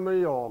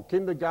primary or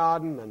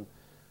kindergarten and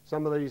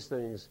some of these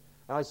things.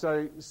 And I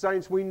say,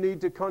 saints, we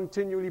need to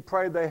continually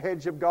pray the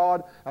hedge of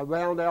God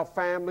around our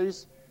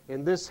families,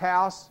 in this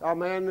house,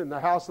 amen, in the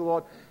house of the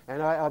Lord.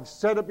 And I've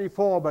said it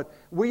before, but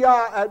we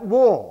are at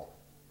war.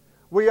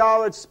 We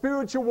are at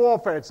spiritual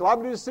warfare. It's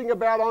lovely to sing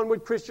about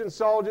onward Christian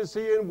soldiers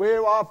here, and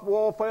we're off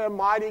warfare,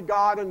 mighty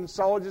God and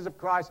soldiers of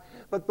Christ.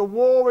 But the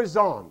war is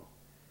on.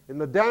 In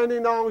the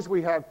Dandenongs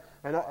we have,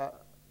 and I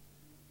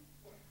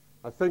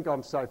think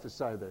I'm safe to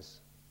say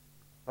this.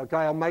 Okay,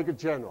 I'll make it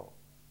general.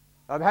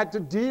 I've had to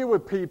deal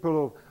with people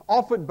who've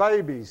offered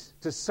babies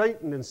to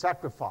Satan in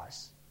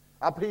sacrifice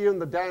up here in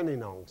the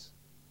Dandenongs.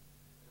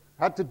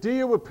 Had to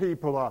deal with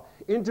people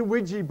into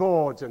Ouija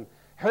boards and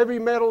heavy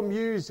metal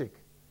music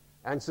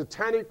and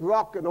satanic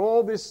rock and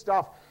all this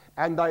stuff.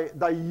 And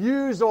they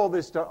use all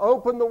this to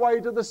open the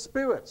way to the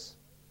spirits.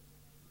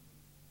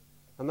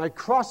 And they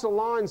cross a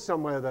line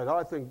somewhere that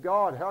I think,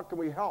 God, how can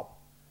we help?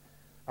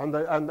 And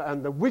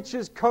the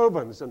witches'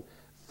 covens and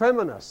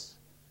feminists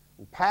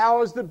and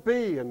powers that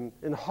be and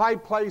in high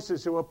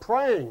places who are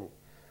praying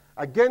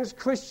against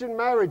Christian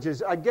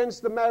marriages,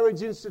 against the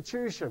marriage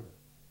institution.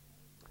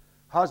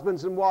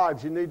 Husbands and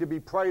wives, you need to be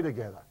pray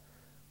together.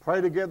 Pray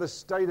together,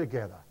 stay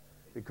together.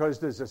 Because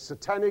there's a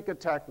satanic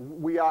attack.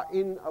 We are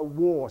in a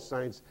war,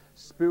 saints.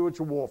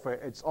 Spiritual warfare,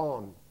 it's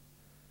on.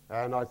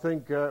 And I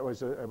think it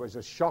was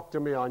a shock to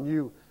me. I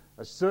knew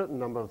a certain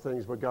number of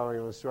things were going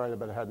on in Australia,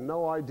 but I had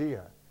no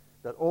idea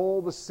that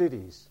all the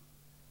cities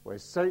where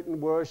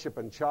Satan worship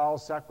and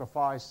child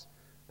sacrifice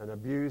and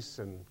abuse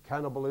and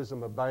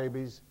cannibalism of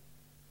babies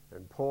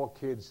and poor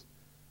kids,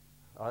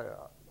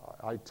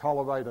 I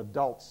tolerate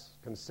adults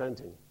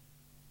consenting.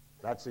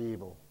 That's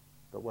evil.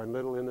 But when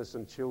little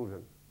innocent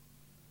children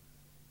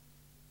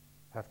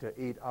have to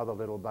eat other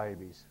little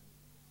babies,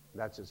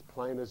 that's as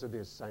plain as it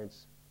is,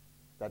 saints.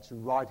 That's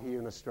right here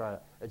in Australia.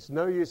 It's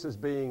no use as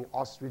being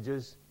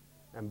ostriches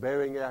and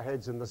burying our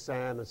heads in the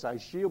sand and say,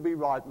 she'll be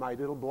right, mate,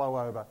 it'll blow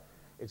over.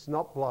 It's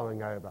not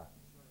blowing over.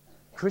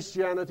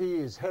 Christianity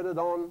is headed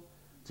on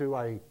to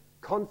a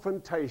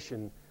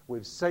confrontation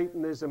with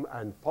Satanism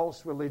and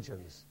false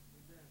religions.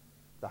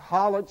 The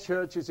harlot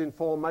church is in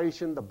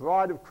formation, the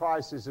bride of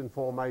Christ is in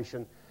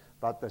formation,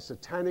 but the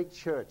satanic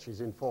church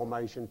is in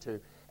formation too.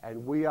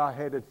 And we are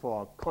headed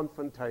for a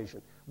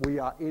confrontation. We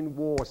are in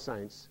war,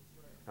 saints.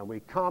 And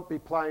we can't be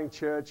playing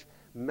church,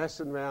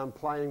 messing around,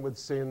 playing with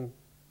sin.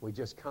 We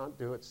just can't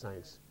do it,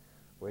 saints.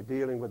 We're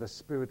dealing with a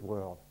spirit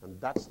world, and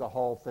that's the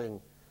whole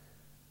thing.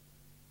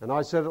 And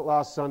I said it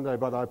last Sunday,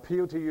 but I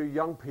appeal to you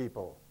young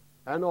people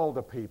and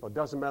older people. It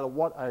doesn't matter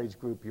what age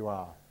group you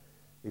are.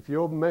 If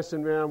you're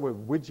messing around with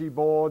Ouija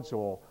boards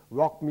or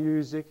rock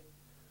music,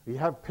 you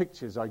have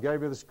pictures. I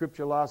gave you the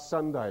scripture last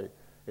Sunday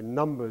in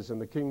Numbers, and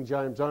the King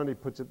James only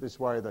puts it this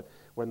way, that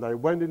when they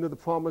went into the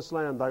promised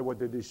land, they were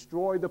to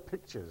destroy the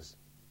pictures,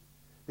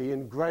 the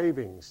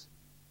engravings.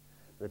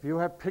 And if you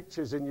have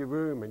pictures in your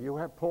room and you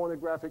have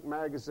pornographic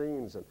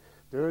magazines and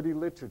dirty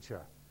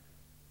literature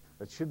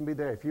that shouldn't be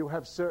there, if you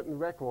have certain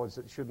records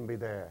that shouldn't be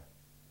there,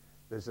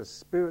 there's a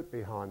spirit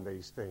behind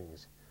these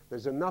things.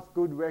 There's enough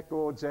good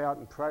records out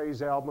and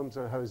praise albums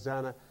and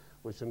Hosanna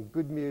with some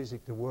good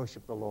music to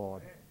worship the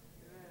Lord.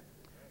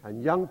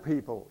 And young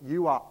people,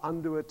 you are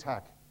under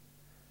attack.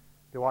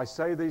 Do I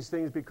say these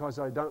things because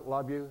I don't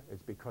love you?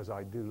 It's because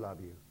I do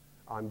love you.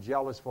 I'm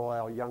jealous for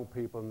our young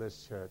people in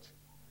this church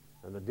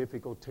and the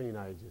difficult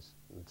teenagers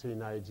and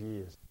teenage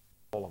years,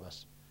 all of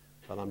us.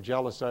 But I'm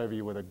jealous over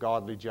you with a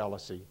godly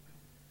jealousy.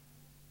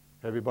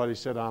 Everybody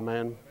said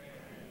amen?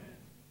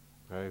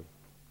 Amen. Okay.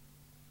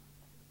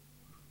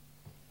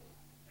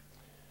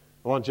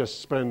 I want to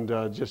just spend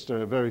just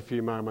a very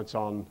few moments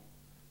on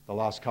the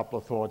last couple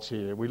of thoughts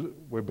here.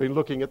 We've been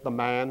looking at the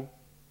man,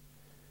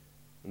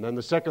 and then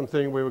the second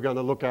thing we were going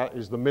to look at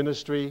is the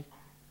ministry,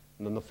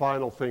 and then the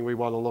final thing we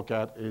want to look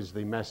at is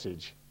the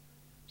message.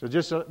 So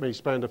just let me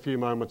spend a few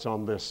moments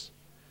on this.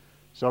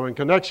 So in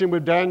connection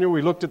with Daniel,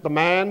 we looked at the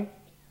man,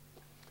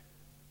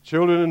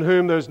 children in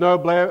whom there's no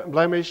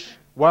blemish,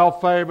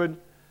 well-favored,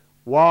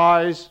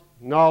 wise,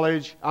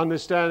 knowledge,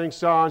 understanding,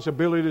 science,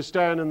 ability to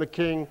stand in the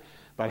king,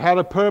 but had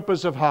a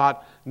purpose of heart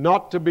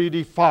not to be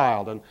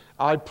defiled. And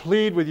I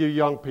plead with you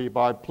young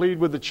people, I plead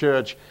with the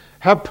church,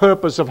 have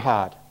purpose of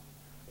heart.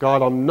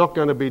 God, I'm not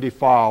going to be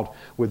defiled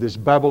with this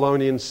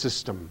Babylonian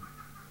system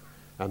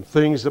and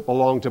things that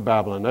belong to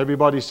Babylon.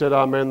 Everybody said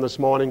amen this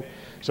morning.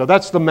 So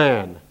that's the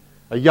man,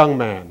 a young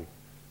man.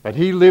 But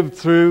he lived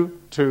through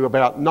to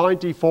about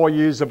 94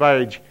 years of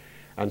age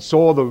and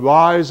saw the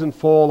rise and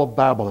fall of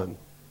Babylon,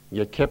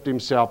 yet kept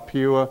himself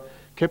pure,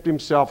 kept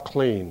himself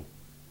clean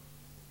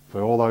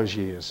for all those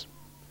years.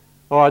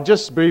 All right,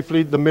 just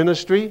briefly, the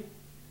ministry.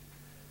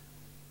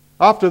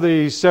 After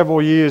these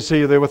several years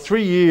here, there were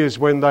 3 years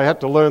when they had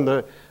to learn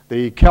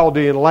the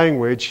Chaldean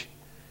language.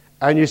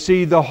 And you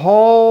see the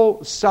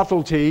whole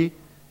subtlety,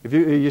 if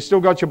you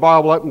still got your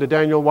Bible open to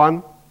Daniel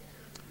 1,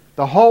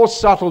 the whole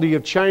subtlety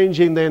of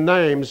changing their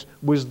names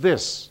was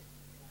this.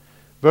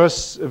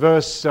 Verse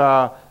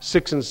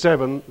 6 and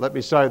 7, let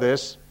me say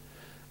this.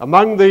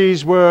 Among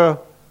these were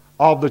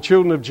of the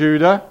children of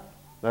Judah,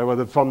 they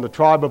were from the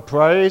tribe of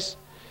praise,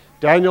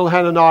 Daniel,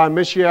 Hananiah,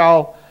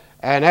 Mishael,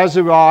 and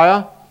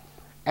Azariah.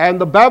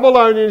 And the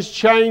Babylonians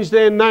changed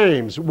their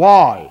names.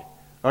 Why?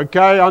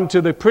 Okay,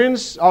 unto the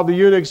prince of the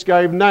eunuchs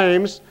gave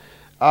names,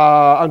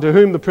 unto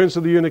whom the prince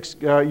of the eunuchs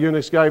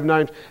gave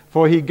names.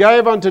 For he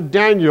gave unto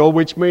Daniel,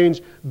 which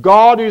means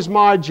God is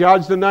my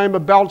judge, the name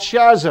of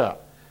Belshazzar,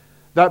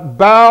 that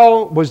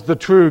Baal was the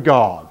true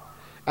God.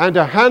 And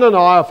to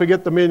Hananiah, I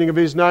forget the meaning of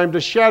his name,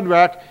 to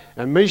Shadrach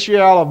and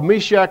Mishael of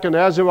Meshach and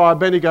Azariah,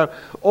 Abednego,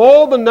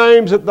 all the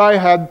names that they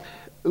had.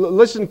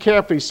 Listen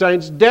carefully,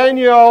 saints.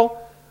 Daniel,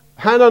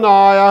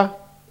 Hananiah,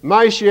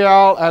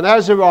 Mishael, and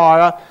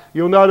Azariah.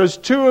 You'll notice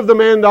 2 of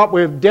them end up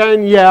with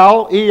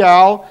Daniel,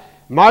 El,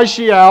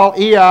 Mishael,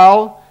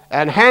 El,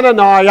 and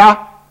Hananiah,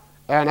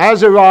 and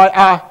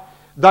Azariah.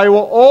 They were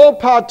all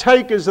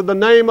partakers of the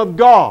name of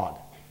God.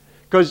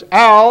 Because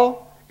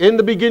Al, in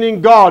the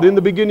beginning God, in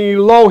the beginning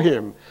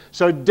Elohim.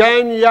 So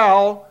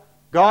Daniel,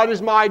 God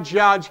is my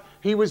judge,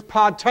 he was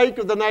partake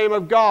of the name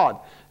of God.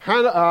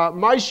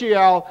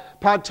 Mishael,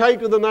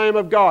 partake of the name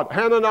of God.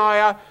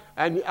 Hananiah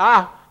and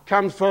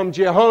comes from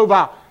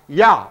Jehovah,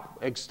 Yah.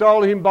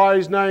 Extol him by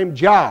his name,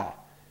 Jah.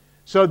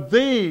 So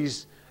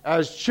these,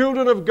 as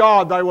children of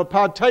God, they were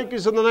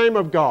partakers of the name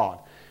of God.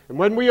 And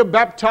when we are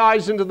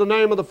baptized into the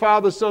name of the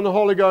Father, Son, and the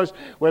Holy Ghost,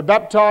 we're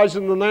baptized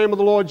in the name of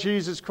the Lord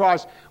Jesus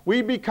Christ.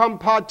 We become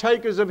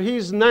partakers of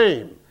his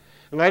name.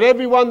 And let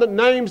everyone that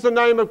names the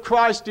name of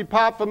Christ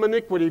depart from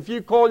iniquity. If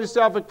you call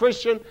yourself a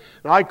Christian,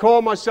 and I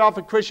call myself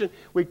a Christian,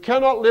 we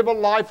cannot live a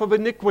life of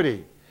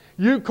iniquity.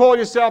 You call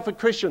yourself a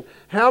Christian.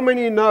 How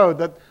many know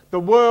that the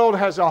world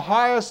has a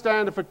higher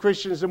standard for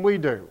Christians than we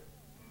do?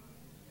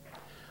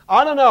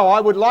 I don't know.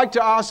 I would like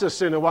to ask a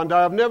sinner one day.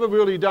 I've never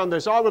really done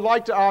this. I would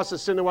like to ask a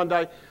sinner one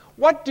day,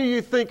 what do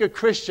you think a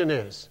Christian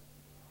is?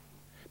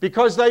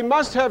 Because they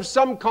must have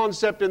some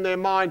concept in their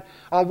mind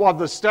of what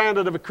the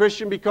standard of a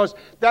Christian, because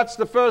that's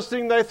the first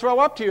thing they throw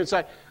up to you and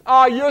say,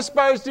 oh, you're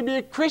supposed to be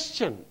a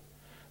Christian.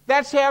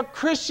 That's how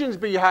Christians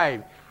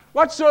behave.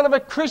 What sort of a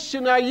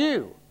Christian are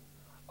you?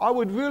 I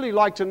would really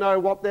like to know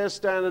what their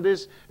standard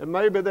is, and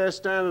maybe their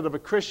standard of a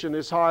Christian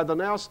is higher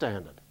than our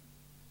standard.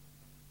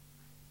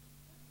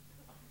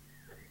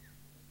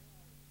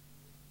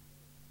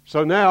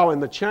 So now, in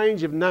the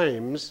change of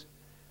names,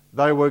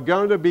 they were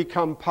going to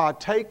become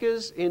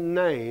partakers in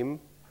name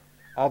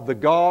of the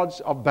gods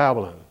of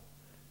Babylon.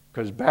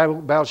 Because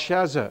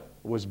Belshazzar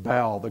was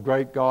Baal, the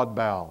great god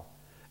Baal.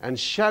 And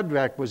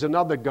Shadrach was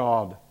another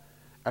god.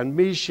 And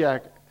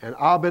Meshach and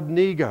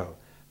Abednego.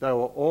 They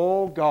were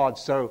all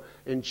gods. So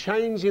in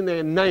changing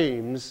their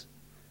names,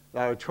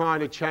 they were trying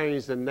to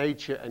change the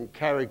nature and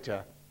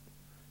character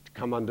to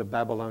come under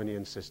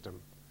Babylonian system.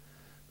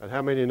 But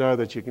how many know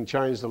that you can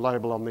change the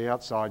label on the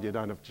outside, you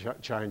don't have to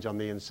change on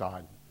the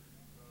inside?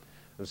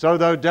 And so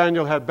though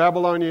Daniel had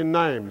Babylonian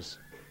names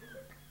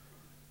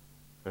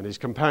and his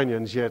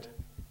companions, yet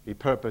he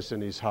purposed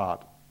in his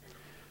heart.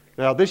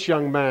 Now this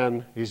young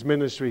man, his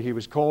ministry, he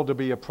was called to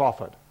be a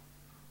prophet.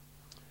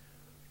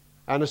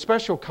 And a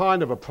special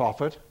kind of a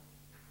prophet.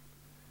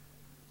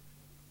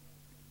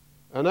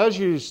 And as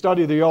you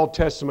study the Old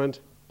Testament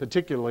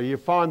particularly, you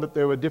find that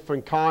there were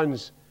different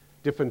kinds,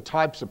 different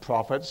types of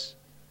prophets.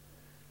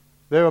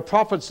 There are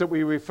prophets that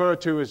we refer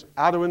to as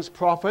utterance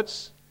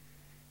prophets.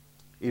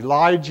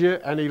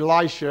 Elijah and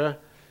Elisha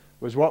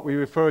was what we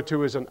refer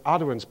to as an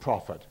utterance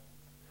prophet.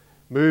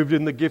 Moved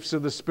in the gifts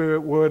of the Spirit,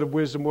 word of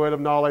wisdom, word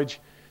of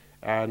knowledge,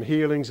 and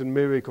healings and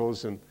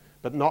miracles,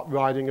 but not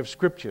writing of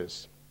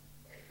scriptures.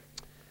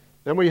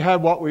 Then we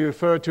have what we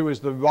refer to as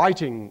the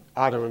writing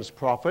utterance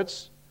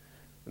prophets.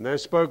 And they're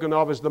spoken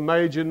of as the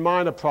major and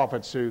minor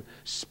prophets who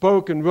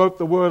spoke and wrote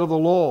the word of the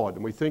Lord.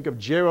 And we think of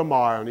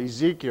Jeremiah and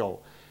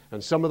Ezekiel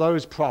and some of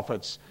those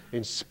prophets,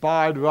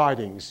 inspired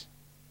writings.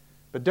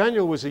 But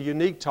Daniel was a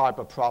unique type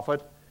of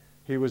prophet.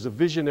 He was a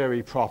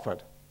visionary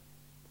prophet.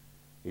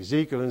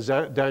 Ezekiel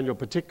and Daniel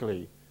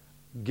particularly,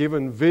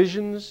 given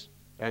visions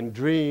and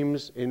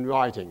dreams in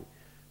writing.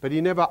 But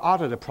he never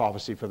uttered a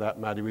prophecy for that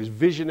matter. He was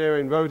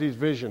visionary and wrote his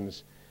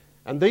visions.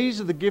 And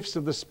these are the gifts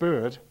of the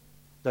Spirit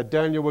that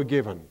Daniel were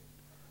given.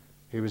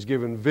 He was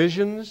given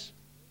visions,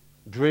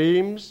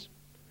 dreams,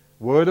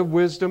 word of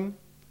wisdom,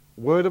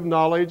 word of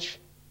knowledge,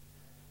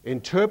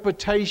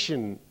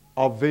 interpretation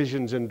of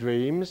visions and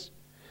dreams,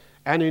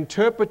 and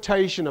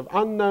interpretation of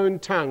unknown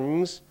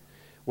tongues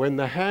when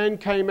the hand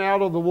came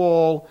out of the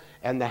wall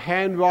and the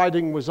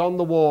handwriting was on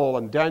the wall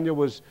and Daniel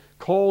was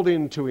called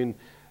into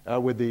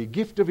with the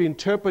gift of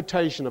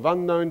interpretation of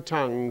unknown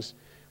tongues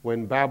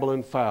when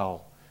Babylon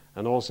fell.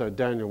 And also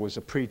Daniel was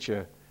a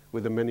preacher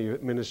with a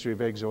ministry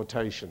of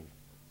exhortation.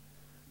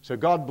 So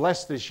God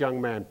blessed this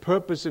young man,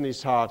 purpose in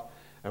his heart,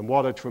 and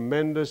what a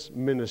tremendous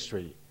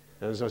ministry.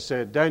 And as I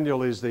said,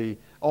 Daniel is the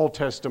Old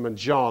Testament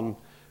John,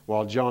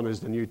 while John is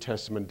the New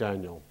Testament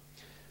Daniel.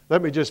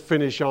 Let me just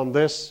finish on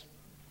this.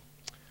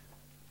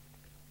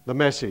 The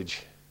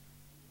message.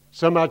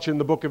 So much in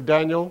the book of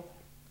Daniel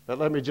that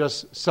let me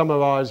just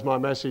summarize my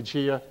message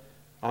here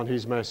on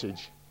his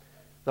message.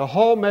 The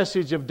whole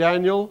message of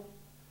Daniel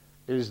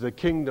is the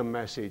kingdom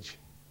message,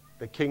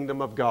 the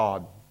kingdom of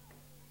God.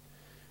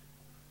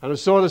 And it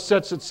sort of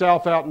sets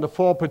itself out into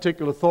four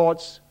particular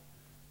thoughts.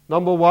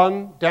 Number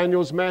one,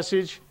 Daniel's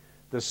message,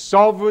 the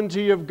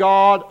sovereignty of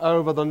God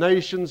over the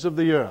nations of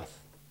the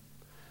earth.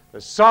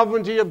 The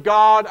sovereignty of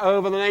God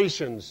over the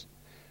nations.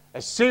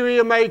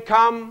 Assyria may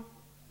come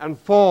and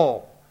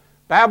fall.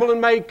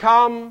 Babylon may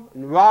come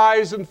and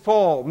rise and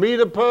fall.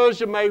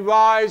 Medo-Persia may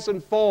rise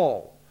and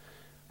fall.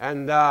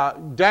 And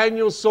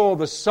Daniel saw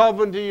the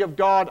sovereignty of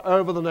God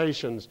over the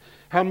nations.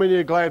 How many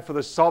are glad for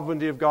the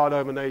sovereignty of God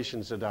over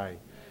nations today?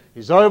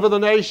 He's over the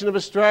nation of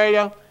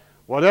Australia.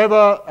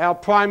 Whatever our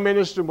Prime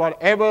Minister,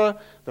 whatever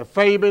the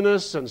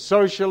Fabianists and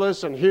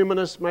socialists and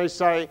humanists may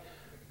say,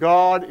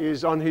 God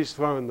is on his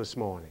throne this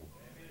morning.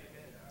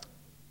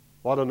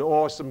 What an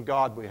awesome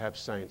God we have,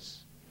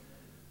 saints.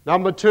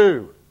 Number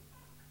two,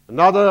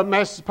 another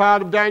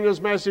part of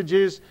Daniel's message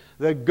is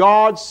that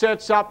God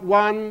sets up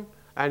one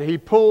and he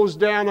pulls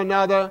down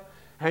another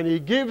and he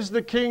gives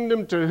the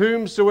kingdom to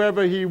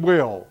whomsoever he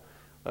will.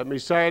 Let me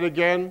say it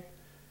again.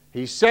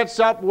 He sets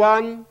up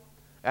one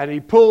and he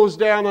pulls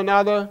down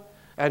another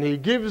and he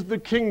gives the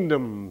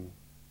kingdom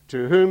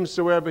to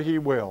whomsoever he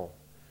will.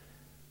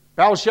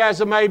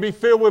 Belshazzar may be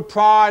filled with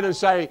pride and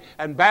say,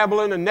 and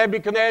Babylon and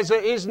Nebuchadnezzar,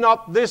 is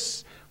not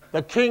this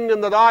the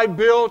kingdom that I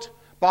built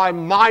by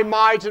my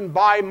might and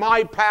by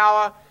my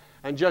power?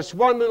 And just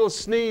one little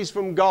sneeze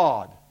from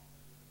God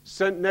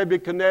sent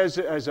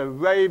Nebuchadnezzar as a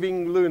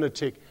raving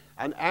lunatic,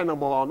 an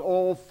animal on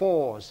all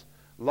fours,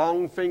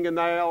 long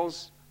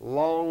fingernails,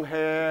 long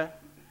hair,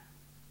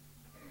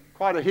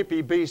 quite a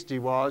hippie beast he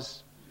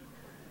was,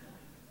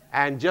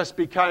 and just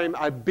became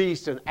a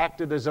beast and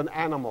acted as an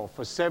animal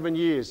for 7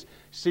 years.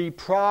 See,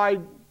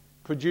 pride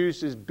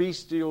produces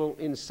bestial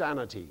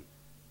insanity.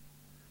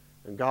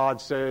 And God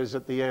says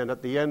at the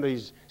end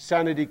his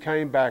sanity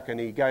came back and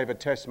he gave a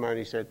testimony.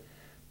 He said,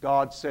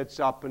 God sets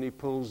up and he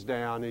pulls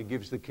down and he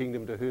gives the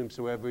kingdom to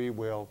whomsoever he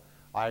will.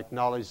 I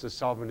acknowledge the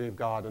sovereignty of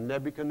God. And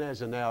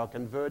Nebuchadnezzar, now a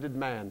converted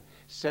man,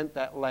 sent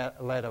that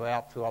letter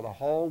out throughout the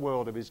whole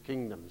world of his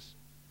kingdoms.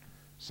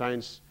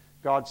 Saints,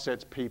 God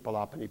sets people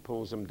up and he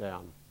pulls them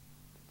down.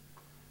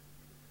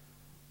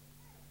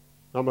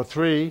 Number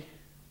 3,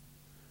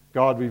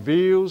 God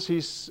reveals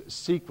his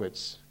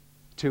secrets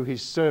to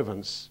his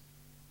servants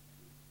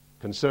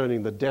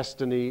concerning the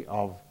destiny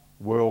of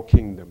world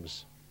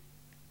kingdoms.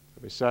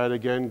 Let me say it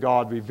again.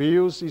 God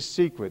reveals his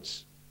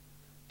secrets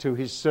to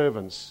his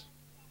servants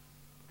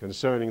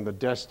concerning the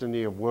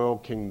destiny of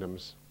world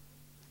kingdoms.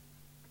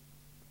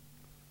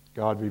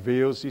 God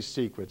reveals his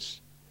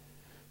secrets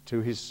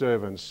to his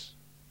servants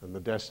and the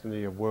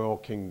destiny of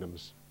world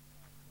kingdoms.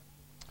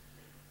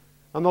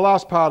 And the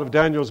last part of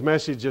Daniel's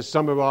message, just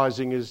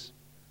summarizing, is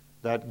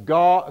that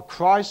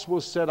Christ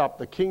will set up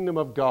the kingdom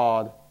of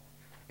God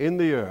in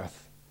the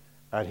earth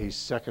at his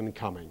second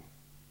coming.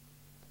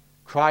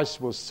 Christ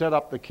will set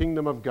up the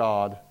kingdom of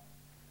God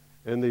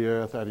in the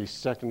earth at his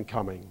second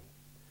coming.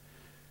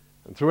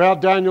 And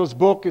throughout Daniel's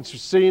book, it's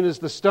seen as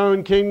the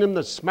stone kingdom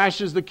that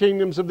smashes the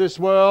kingdoms of this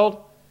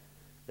world.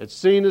 It's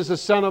seen as the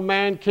Son of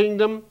Man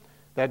kingdom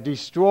that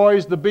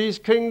destroys the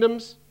beast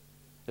kingdoms.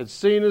 It's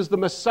seen as the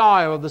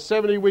Messiah of the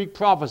 70-week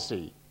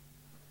prophecy,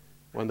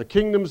 when the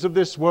kingdoms of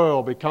this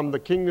world become the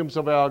kingdoms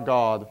of our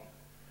God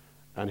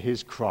and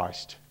his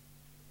Christ.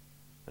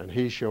 And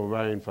he shall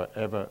reign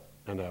forever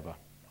and ever.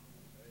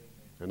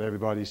 And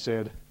everybody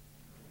said,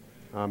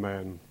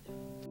 Amen.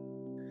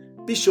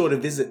 Be sure to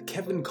visit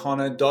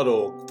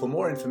kevinconnor.org for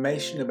more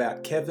information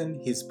about Kevin,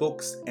 his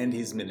books, and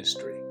his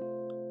ministry.